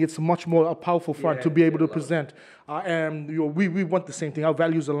collaborating, it's much more a powerful front to be able to present. And we want the same thing. Our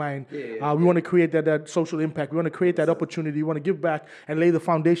values align. We want to create that social impact. We want to create that opportunity. We want to give back and lay the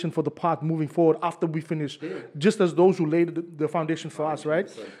foundation for the path moving forward after we finish. Just as those who laid the foundation for us, right?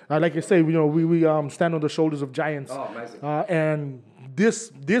 Like I say, we stand on the shoulders of giants. Oh, amazing. And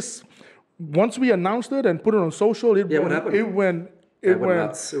this. Once we announced it and put it on social, what happened? It went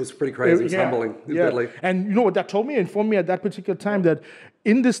nuts. It was pretty crazy. It was humbling. It was deadly. And you know what that told me? Informed me at that particular time that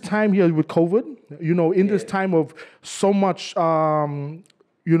in this time here with COVID, in this time of so much,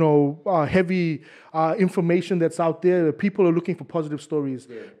 heavy information that's out there, people are looking for positive stories.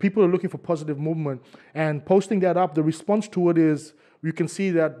 Yeah. People are looking for positive movement. And posting that up, the response to it is, you can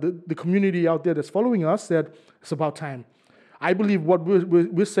see that the community out there that's following us said, it's about time. I believe what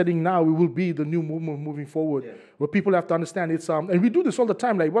we're setting now, it will be the new movement moving forward, where people have to understand it's and we do this all the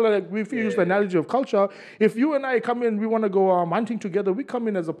time. If you use the analogy of culture, if you and I come in, we want to go hunting together, we come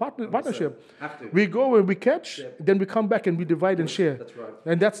in as a partnership. We go and we catch, then we come back and we divide and share. That's right.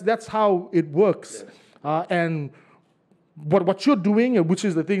 And that's how it works. And what you're doing, which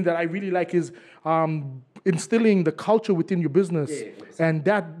is the thing that I really like, is instilling the culture within your business, and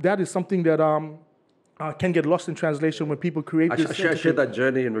that is something that can get lost in translation when people create this. I share that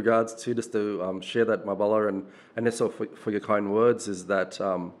journey in regards to, just to share that, Mabala, and also for your kind words, is that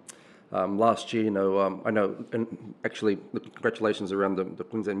last year, I know, and actually, congratulations around the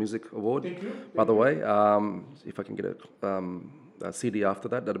Queensland Music Award. Thank you. By the way, if I can get a CD after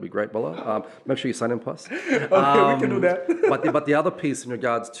that, that'd be great, Bala. Make sure you sign in, plus. Okay, we can do that. but the other piece in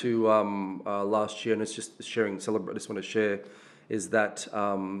regards to last year, and it's just sharing, I just want to share, is that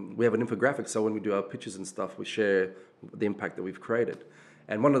we have an infographic. So when we do our pitches and stuff, we share the impact that we've created.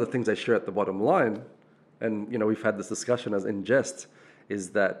 And one of the things I share at the bottom line, and we've had this discussion as in jest, is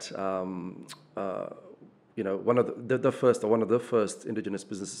that one of the first Indigenous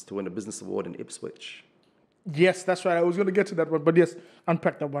businesses to win a business award in Ipswich. Yes, that's right. I was going to get to that one, but yes,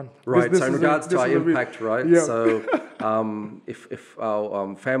 unpack that one. Right. So in regards to our impact, right? Yeah. So if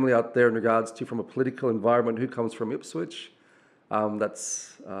our family out there, in regards to from a political environment, who comes from Ipswich?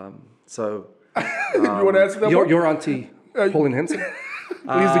 That's so. You want to answer that one? Your auntie, Pauline Henson.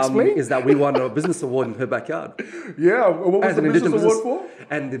 Please explain. Is that we won a business award in her backyard. Yeah. What was the business award for?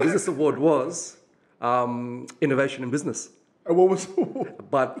 And the business award was innovation in business. And what was?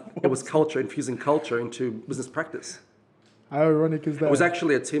 It was culture, infusing culture into business practice. How ironic is that? It was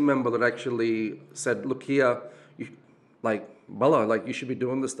actually a team member that actually said, "Look here, Bala, you should be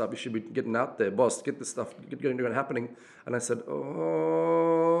doing this stuff. You should be getting out there, boss. Get this stuff, getting it happening." And I said,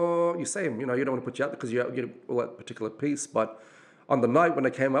 "Oh, you say, you don't want to put you out there because you get all that particular piece, but on the night when I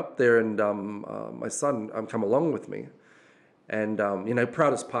came up there, and my son come along with me, and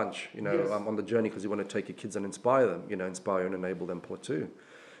proud as punch, on the journey, because you want to take your kids and inspire them, inspire and enable them too.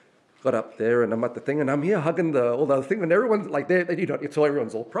 Got up there and I'm at the thing and I'm here hugging all the thing, and everyone's like there, so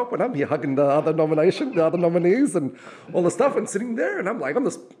everyone's all prop, and I'm here hugging the other nominees and all the stuff, and sitting there, and I'm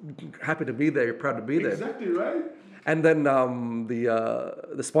just happy to be there, proud to be there. Exactly right. And then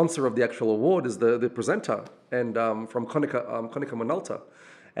the sponsor of the actual award is the presenter, and from Konica Minolta,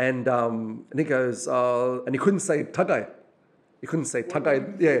 and he goes, and he couldn't say Tagai. He couldn't say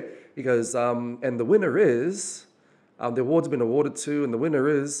Tagai. Yeah, he goes, and the winner is, the award's been awarded to, and the winner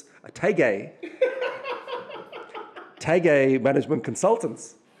is a Tagai Management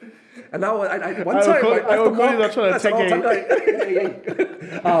Consultants. And now,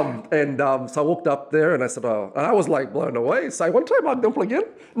 so I walked up there and I said, and I was like blown away. So one time I don't again,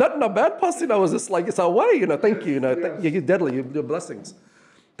 not in a bad person. I was just like, it's our way, thank you, you're deadly, your blessings.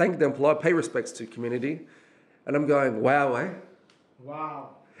 Thank the employer, pay respects to community. And I'm going, wow, eh? Wow.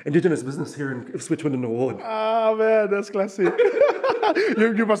 Indigenous business here in Ipswich won an award. Oh man, that's classic.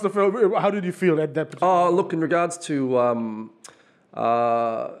 you must have felt, how did you feel at that particular look, in regards to,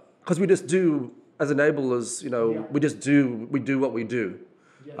 because we just do, as enablers, we do what we do.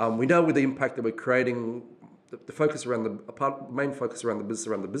 Yes. We know with the impact that we're creating, the focus around main focus around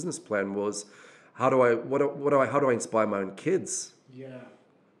the business plan was, how do I inspire my own kids? Yeah.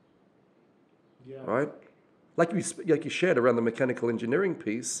 Yeah. Right? Like you shared around the mechanical engineering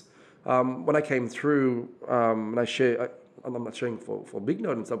piece, when I came through, and I'm not sharing for Big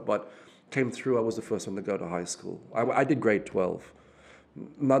Note and stuff, but came through, I was the first one to go to high school. I did grade 12.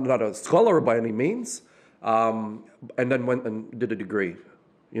 Not a scholar by any means, and then went and did a degree,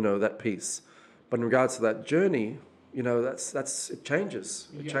 that piece. But in regards to that journey, it changes.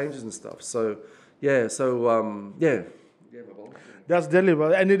 It changes and stuff. So, yeah, That's deadly,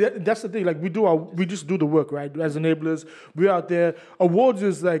 brother. And that's the thing. Like we just do the work, right? As enablers, we're out there. Awards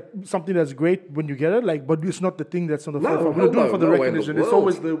is like something that's great when you get it, but it's not the thing that's on the forefront. We're doing it for the recognition. It's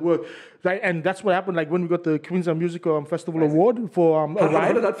always the work, right? And that's what happened. Like when we got the Queensland Musical Festival Award for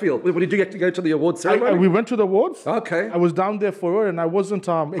How did that feel? Did you get to go to the award ceremony? We went to the awards. Okay. I was down there for it, and I wasn't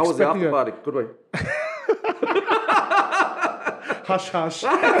expecting. How was the after party? Good way. Hush, hush.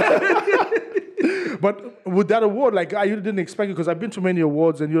 But with that award, I didn't expect it, because I've been to many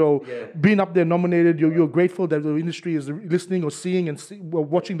awards, and being up there nominated, you're grateful that the industry is listening or seeing and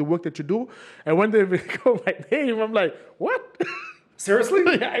watching the work that you do. And when they go my name, I'm like, what? Seriously?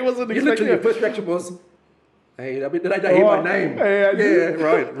 Yeah, I wasn't expecting your first reaction was, hey, did I hear my name?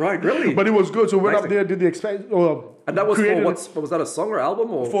 Right, really? But it was good. So we went up there, did the and that was was that a song or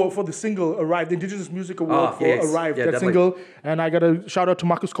album? Or? For the single Arrive, the Indigenous Music Award for Arrive, that definitely. single. And I got a shout out to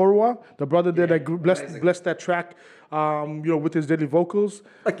Marcus Korua, the brother there that blessed that track, with his deadly vocals.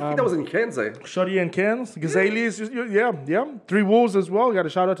 That was in Cairns, eh? Shoddy and Cairns, Gazelles, yeah. Three Wolves as well. Got a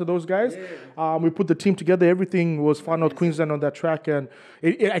shout out to those guys. Yeah. We put the team together. Everything was Far North Queensland on that track, and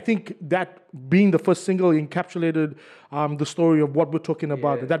I think that being the first single encapsulated the story of what we're talking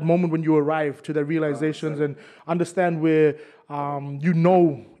about. Yeah. That moment when you arrive to the realizations and understand where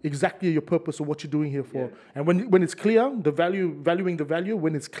exactly your purpose or what you're doing here for. Yeah. And when it's clear, valuing the value,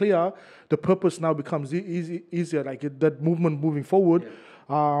 when it's clear, the purpose now becomes easier. That movement moving forward. Yeah.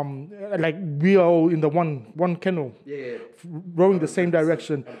 We are all in the one kennel, rowing the same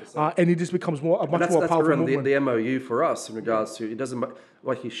direction, and it just becomes a much more powerful movement. The MOU for us in regards to, it doesn't,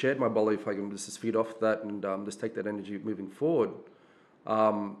 like you shared my belief, I can just feed off that and just take that energy moving forward,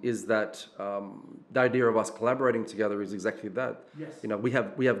 is that the idea of us collaborating together is exactly that. Yes.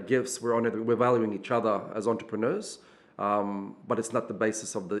 We have gifts, we're valuing each other as entrepreneurs, but it's not the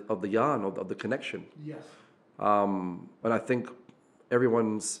basis of the yarn, of the connection. Yes. And I think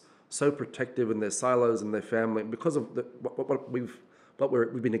everyone's so protective in their silos and their family because of what we've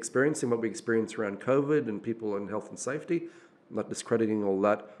been experiencing, what we experienced around COVID and people in health and safety. I'm not discrediting all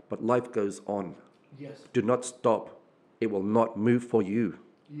that, but life goes on. Yes. Do not stop. It will not move for you.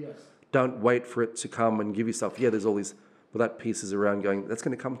 Yes. Don't wait for it to come and give yourself, there's all these, but that piece is around going, that's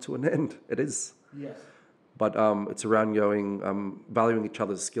going to come to an end. It is. Yes. But it's around going, valuing each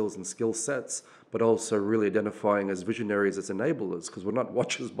other's skills and skill sets, but also really identifying as visionaries, as enablers, because we're not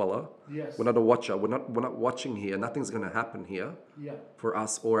watchers, Bala. Yes. We're not a watcher. We're not watching here. Nothing's going to happen here for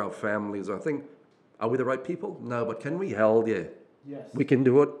us or our families. I think, are we the right people? No, but can we? Hell yeah. Yes. We can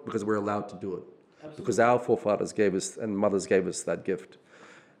do it because we're allowed to do it. Absolutely. Because our forefathers gave us and mothers gave us that gift.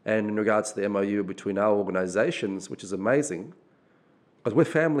 And in regards to the MOU between our organizations, which is amazing, because we're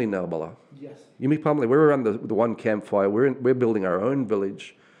family now, Bala. Yes. You meet family. We're around the one campfire. We're building our own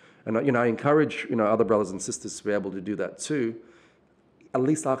village. And I encourage other brothers and sisters to be able to do that too. at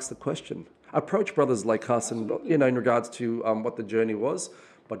least ask the question. Approach brothers like us, and in regards to what the journey was,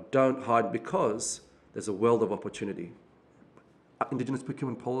 but don't hide, because there's a world of opportunity. Indigenous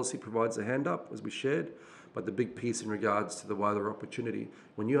procurement policy provides a hand up, as we shared, but the big piece in regards to the wider opportunity,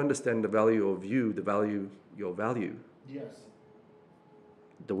 when you understand the value of you, your value, Yes.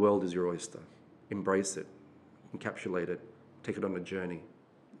 the world is your oyster. Embrace it, encapsulate it, take it on a journey.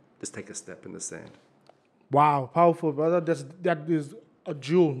 Just take a step in the sand. Wow, powerful, brother. That is a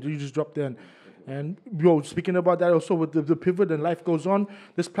jewel you just dropped in. And speaking about that also with the pivot and life goes on,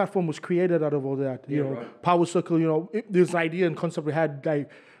 this platform was created out of all that. Right. Power Circle, this idea and concept we had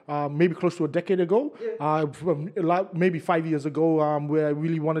maybe close to a decade ago, maybe 5 years ago, where I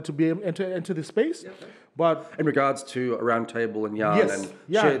really wanted to be able to enter this space. Yeah. But in regards to a round table and yarn and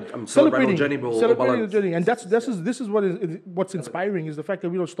shared, celebrating the journey, and this is what's inspiring, is the fact that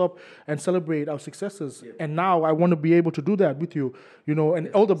we don't stop and celebrate our successes. Yeah. And now I want to be able to do that with you, and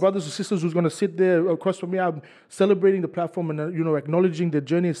all the brothers and sisters who's going to sit there across from me, I'm celebrating the platform and acknowledging the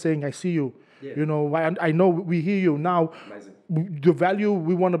journey and saying, I see you. Yeah. I know we hear you now. Amazing. The value,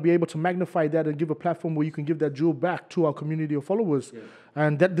 we want to be able to magnify that and give a platform where you can give that jewel back to our community of followers. Yeah.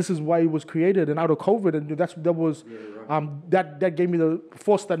 And this is why it was created. And out of COVID, and that gave me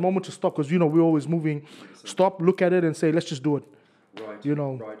forced that moment to stop, because we're always moving. 100%. Stop, look at it, and say, let's just do it. Right.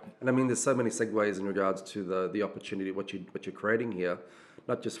 Right. And I mean, there's so many segues in regards to the opportunity, what you're creating here,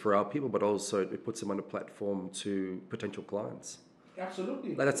 not just for our people, but also it puts them on a platform to potential clients.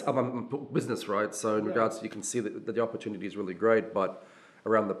 Absolutely. That's business, right? So in regards to, you can see that the opportunity is really great, but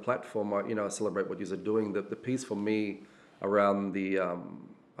around the platform, I celebrate what you are doing. The piece for me around the,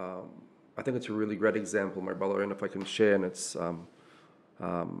 I think it's a really great example, my brother, and if I can share, and it's, and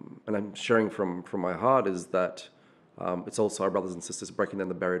I'm sharing from my heart, is that it's also our brothers and sisters breaking down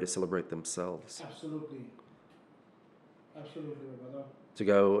the barrier to celebrate themselves. Absolutely, brother. To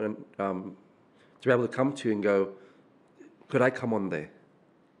go and to be able to come to you and go, could I come on there?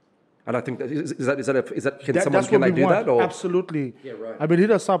 And I think can I do that? Or? Absolutely. Yeah, right. I mean,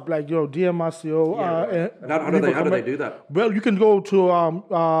 hit us up, DM us, right. And how do they do that? Well, you can go to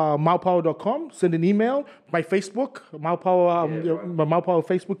maupower.com, send an email, my Facebook, Maupower, my Maupower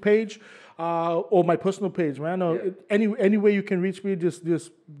Facebook page, or my personal page, man. Any way you can reach me,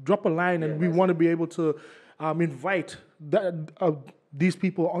 just drop a line, and we want to be able to invite these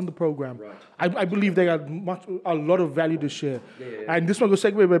people on the program. Right. I believe they got a lot of value to share. And this one will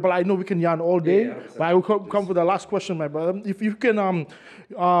segue, but I know we can yarn all day. But I will come with the last question, my brother. If you can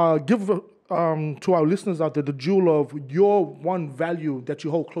give to our listeners out there the jewel of your one value that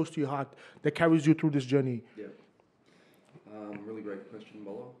you hold close to your heart that carries you through this journey. Yeah. Really great question,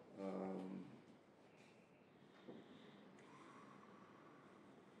 Bolo.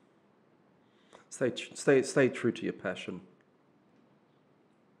 Stay true to your passion.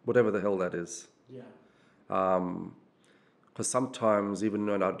 Whatever the hell that is. Yeah. Because sometimes, even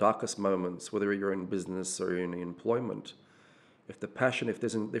in our darkest moments, whether you're in business or in employment, if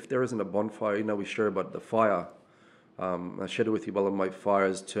there isn't a bonfire, we share about the fire. I shared it with you, my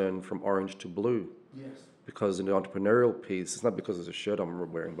fires turn from orange to blue. Yes. Because in the entrepreneurial piece, it's not because it's a shirt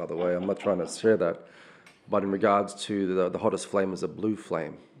I'm wearing, by the way. I'm not trying to share that. But in regards to the hottest flame is a blue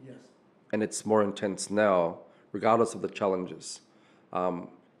flame. Yes. And it's more intense now, regardless of the challenges.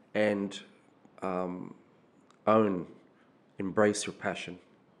 Embrace your passion,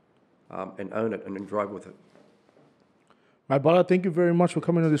 and own it, and then drive with it. My brother, thank you very much for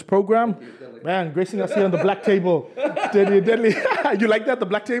coming to this program. Man, gracing us here on the black table. Deadly. You like that, the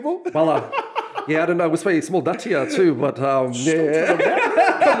black table? Bala. Yeah, I don't know. We're very small that here too, but yeah.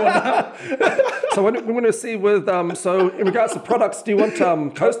 Come on now. So we want to see with so in regards to products, do you want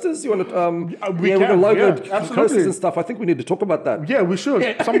coasters? You want we can logo coasters and stuff? I think we need to talk about that. Yeah, we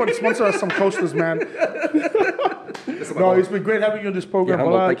should. Somebody sponsor us some coasters, man. No, it's been great having you on this program,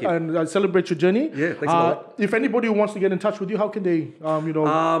 thank you. And I celebrate your journey. Yeah, thanks a lot. If anybody wants to get in touch with you, how can they,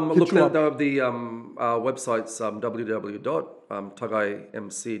 look, the website's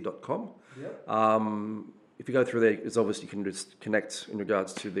www.togeymc.com. Yep. If you go through there, it's obvious you can just connect in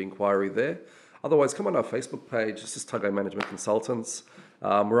regards to the inquiry there. Otherwise, come on our Facebook page. This is Tagai Management Consultants.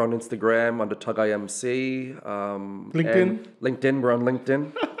 We're on Instagram under Tagai MC. LinkedIn, we're on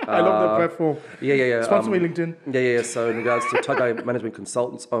LinkedIn. I love that platform. Yeah. Sponsor me, LinkedIn. Yeah. So in regards to Tagai Management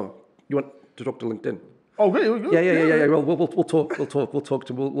Consultants, you want to talk to LinkedIn? Oh, really? Yeah. Well, we'll talk.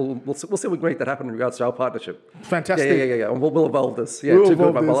 We'll see what great that happened in regards to our partnership. Fantastic. Yeah. And we'll evolve this. Yeah, too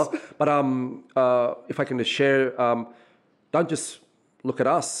good, my brother. But if I can just share, don't just look at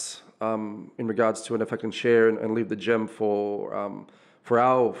us in regards to, and if I can share and leave the gem for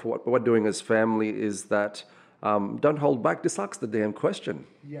what we're doing as family, is that Don't hold back. Just ask the damn question.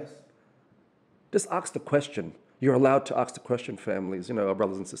 Yes. Just ask the question. You're allowed to ask the question, families, our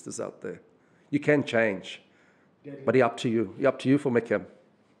brothers and sisters out there. You can change, but it's up to you. It's up to you for make him.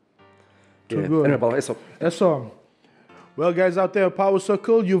 Too good. Anyway, Bala, That's all. Well, guys out there, Power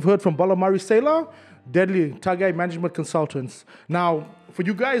Circle, you've heard from Balamari Saylor, Deadly Tagai Management Consultants. Now, for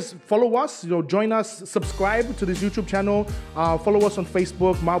you guys, follow us, join us, subscribe to this YouTube channel, follow us on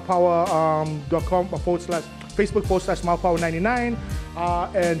Facebook, mouthpower.com Facebook.com/mouthpower99,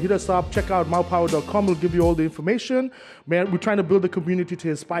 and hit us up, check out mouthpower.com, we'll give you all the information. Man, we're trying to build a community to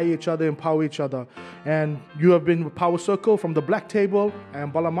inspire each other, empower each other. And you have been with Power Circle from the Black Table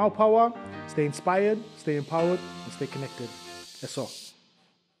and Bala Power. Stay inspired, stay empowered, and stay connected. That's all.